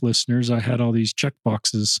life, listeners. I had all these check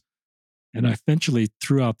boxes, and I eventually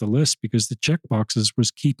threw out the list because the check boxes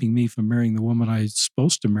was keeping me from marrying the woman I was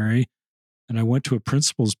supposed to marry. And I went to a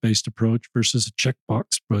principles-based approach versus a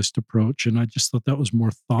checkbox-based approach. And I just thought that was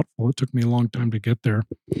more thoughtful. It took me a long time to get there.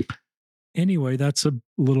 Anyway, that's a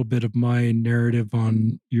little bit of my narrative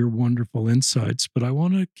on your wonderful insights. But I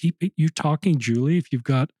want to keep you talking, Julie, if you've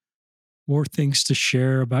got more things to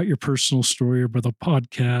share about your personal story or about the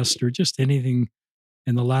podcast or just anything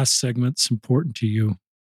in the last segment that's important to you.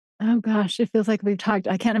 Oh gosh, it feels like we've talked.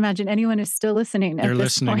 I can't imagine anyone is still listening at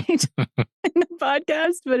this point in the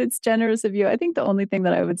podcast, but it's generous of you. I think the only thing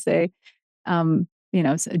that I would say,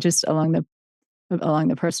 just along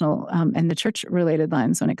the personal and the church related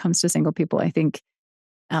lines when it comes to single people, I think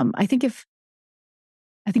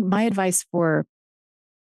my advice for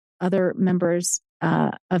other members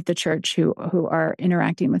of the church who are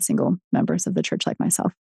interacting with single members of the church like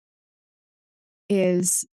myself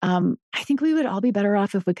is I think we would all be better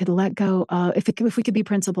off if we could let go, if we could be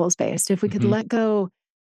principles based, if we could let go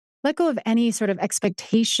of any sort of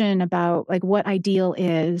expectation about like what ideal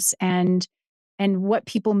is and what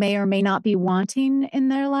people may or may not be wanting in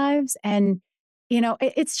their lives. And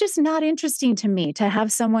it's just not interesting to me to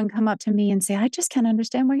have someone come up to me and say, I just can't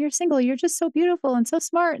understand why you're single. You're just so beautiful and so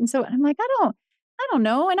smart. And so I'm like, I don't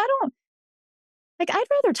know. And I don't like, I'd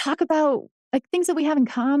rather talk about like things that we have in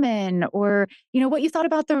common, or, what you thought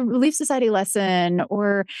about the Relief Society lesson,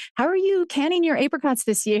 or how are you canning your apricots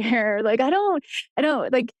this year? Like, I don't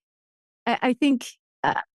like, I think,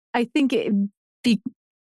 I think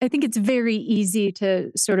it's very easy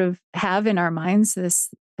to sort of have in our minds this,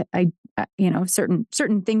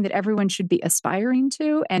 certain thing that everyone should be aspiring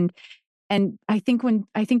to. And I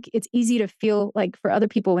think it's easy to feel like for other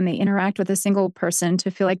people when they interact with a single person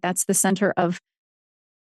to feel like that's the center of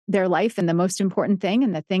their life and the most important thing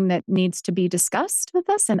and the thing that needs to be discussed with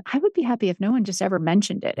us. And I would be happy if no one just ever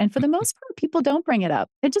mentioned it. And for the most part, people don't bring it up.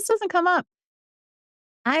 It just doesn't come up.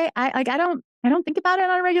 I don't think about it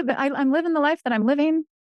on a regular. I'm living the life that I'm living,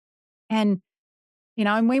 and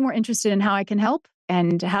I'm way more interested in how I can help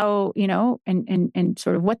and how and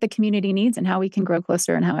sort of what the community needs and how we can grow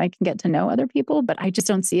closer and how I can get to know other people. But I just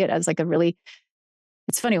don't see it as like a really.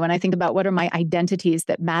 It's funny when I think about what are my identities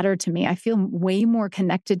that matter to me. I feel way more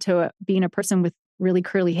connected to being a person with really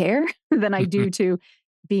curly hair than I do to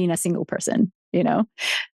being a single person,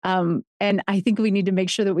 And I think we need to make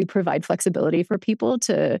sure that we provide flexibility for people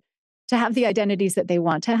to have the identities that they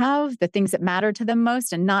want to have, the things that matter to them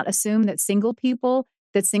most, and not assume that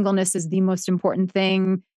singleness is the most important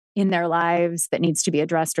thing in their lives that needs to be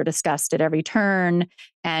addressed or discussed at every turn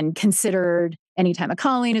and considered anytime a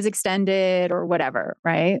calling is extended or whatever,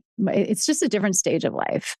 right? It's just a different stage of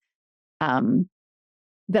life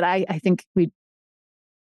that I think we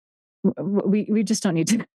just don't need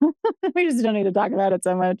to we just don't need to talk about it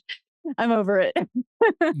so much. I'm over it.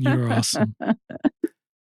 You're awesome.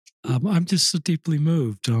 I'm just so deeply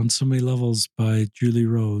moved on so many levels by Julie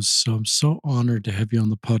Rose. So I'm so honored to have you on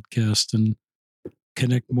the podcast. And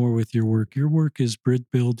connect more with your work. Your work is bridge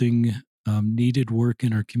building, needed work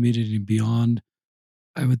in our community and beyond.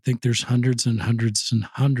 I would think there's hundreds and hundreds and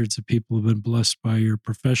hundreds of people who have been blessed by your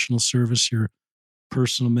professional service, your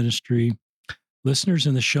personal ministry. Listeners,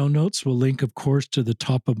 in the show notes will link, of course, to the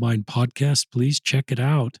Top of Mind podcast. Please check it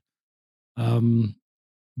out.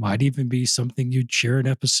 Might even be something you'd share an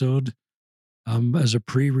episode as a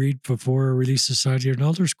pre-read before a Release Society or an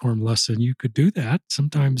Elders Quorum lesson. You could do that.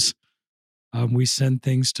 Sometimes we send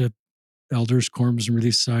things to Elders Quorums and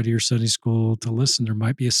Release Society or Sunday School to listen. There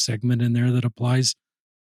might be a segment in there that applies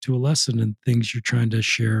to a lesson and things you're trying to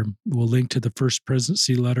share. We'll link to the First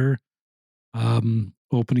Presidency letter,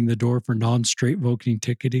 opening the door for non-straight voting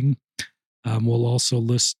ticketing. We'll also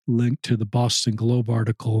link to the Boston Globe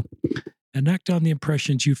article and act on the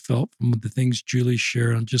impressions you felt from the things Julie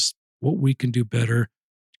shared on just what we can do better.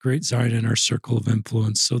 Great Zion in our circle of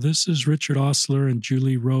influence. So this is Richard Ostler and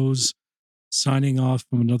Julie Rose signing off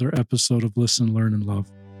from another episode of Listen, Learn, and Love.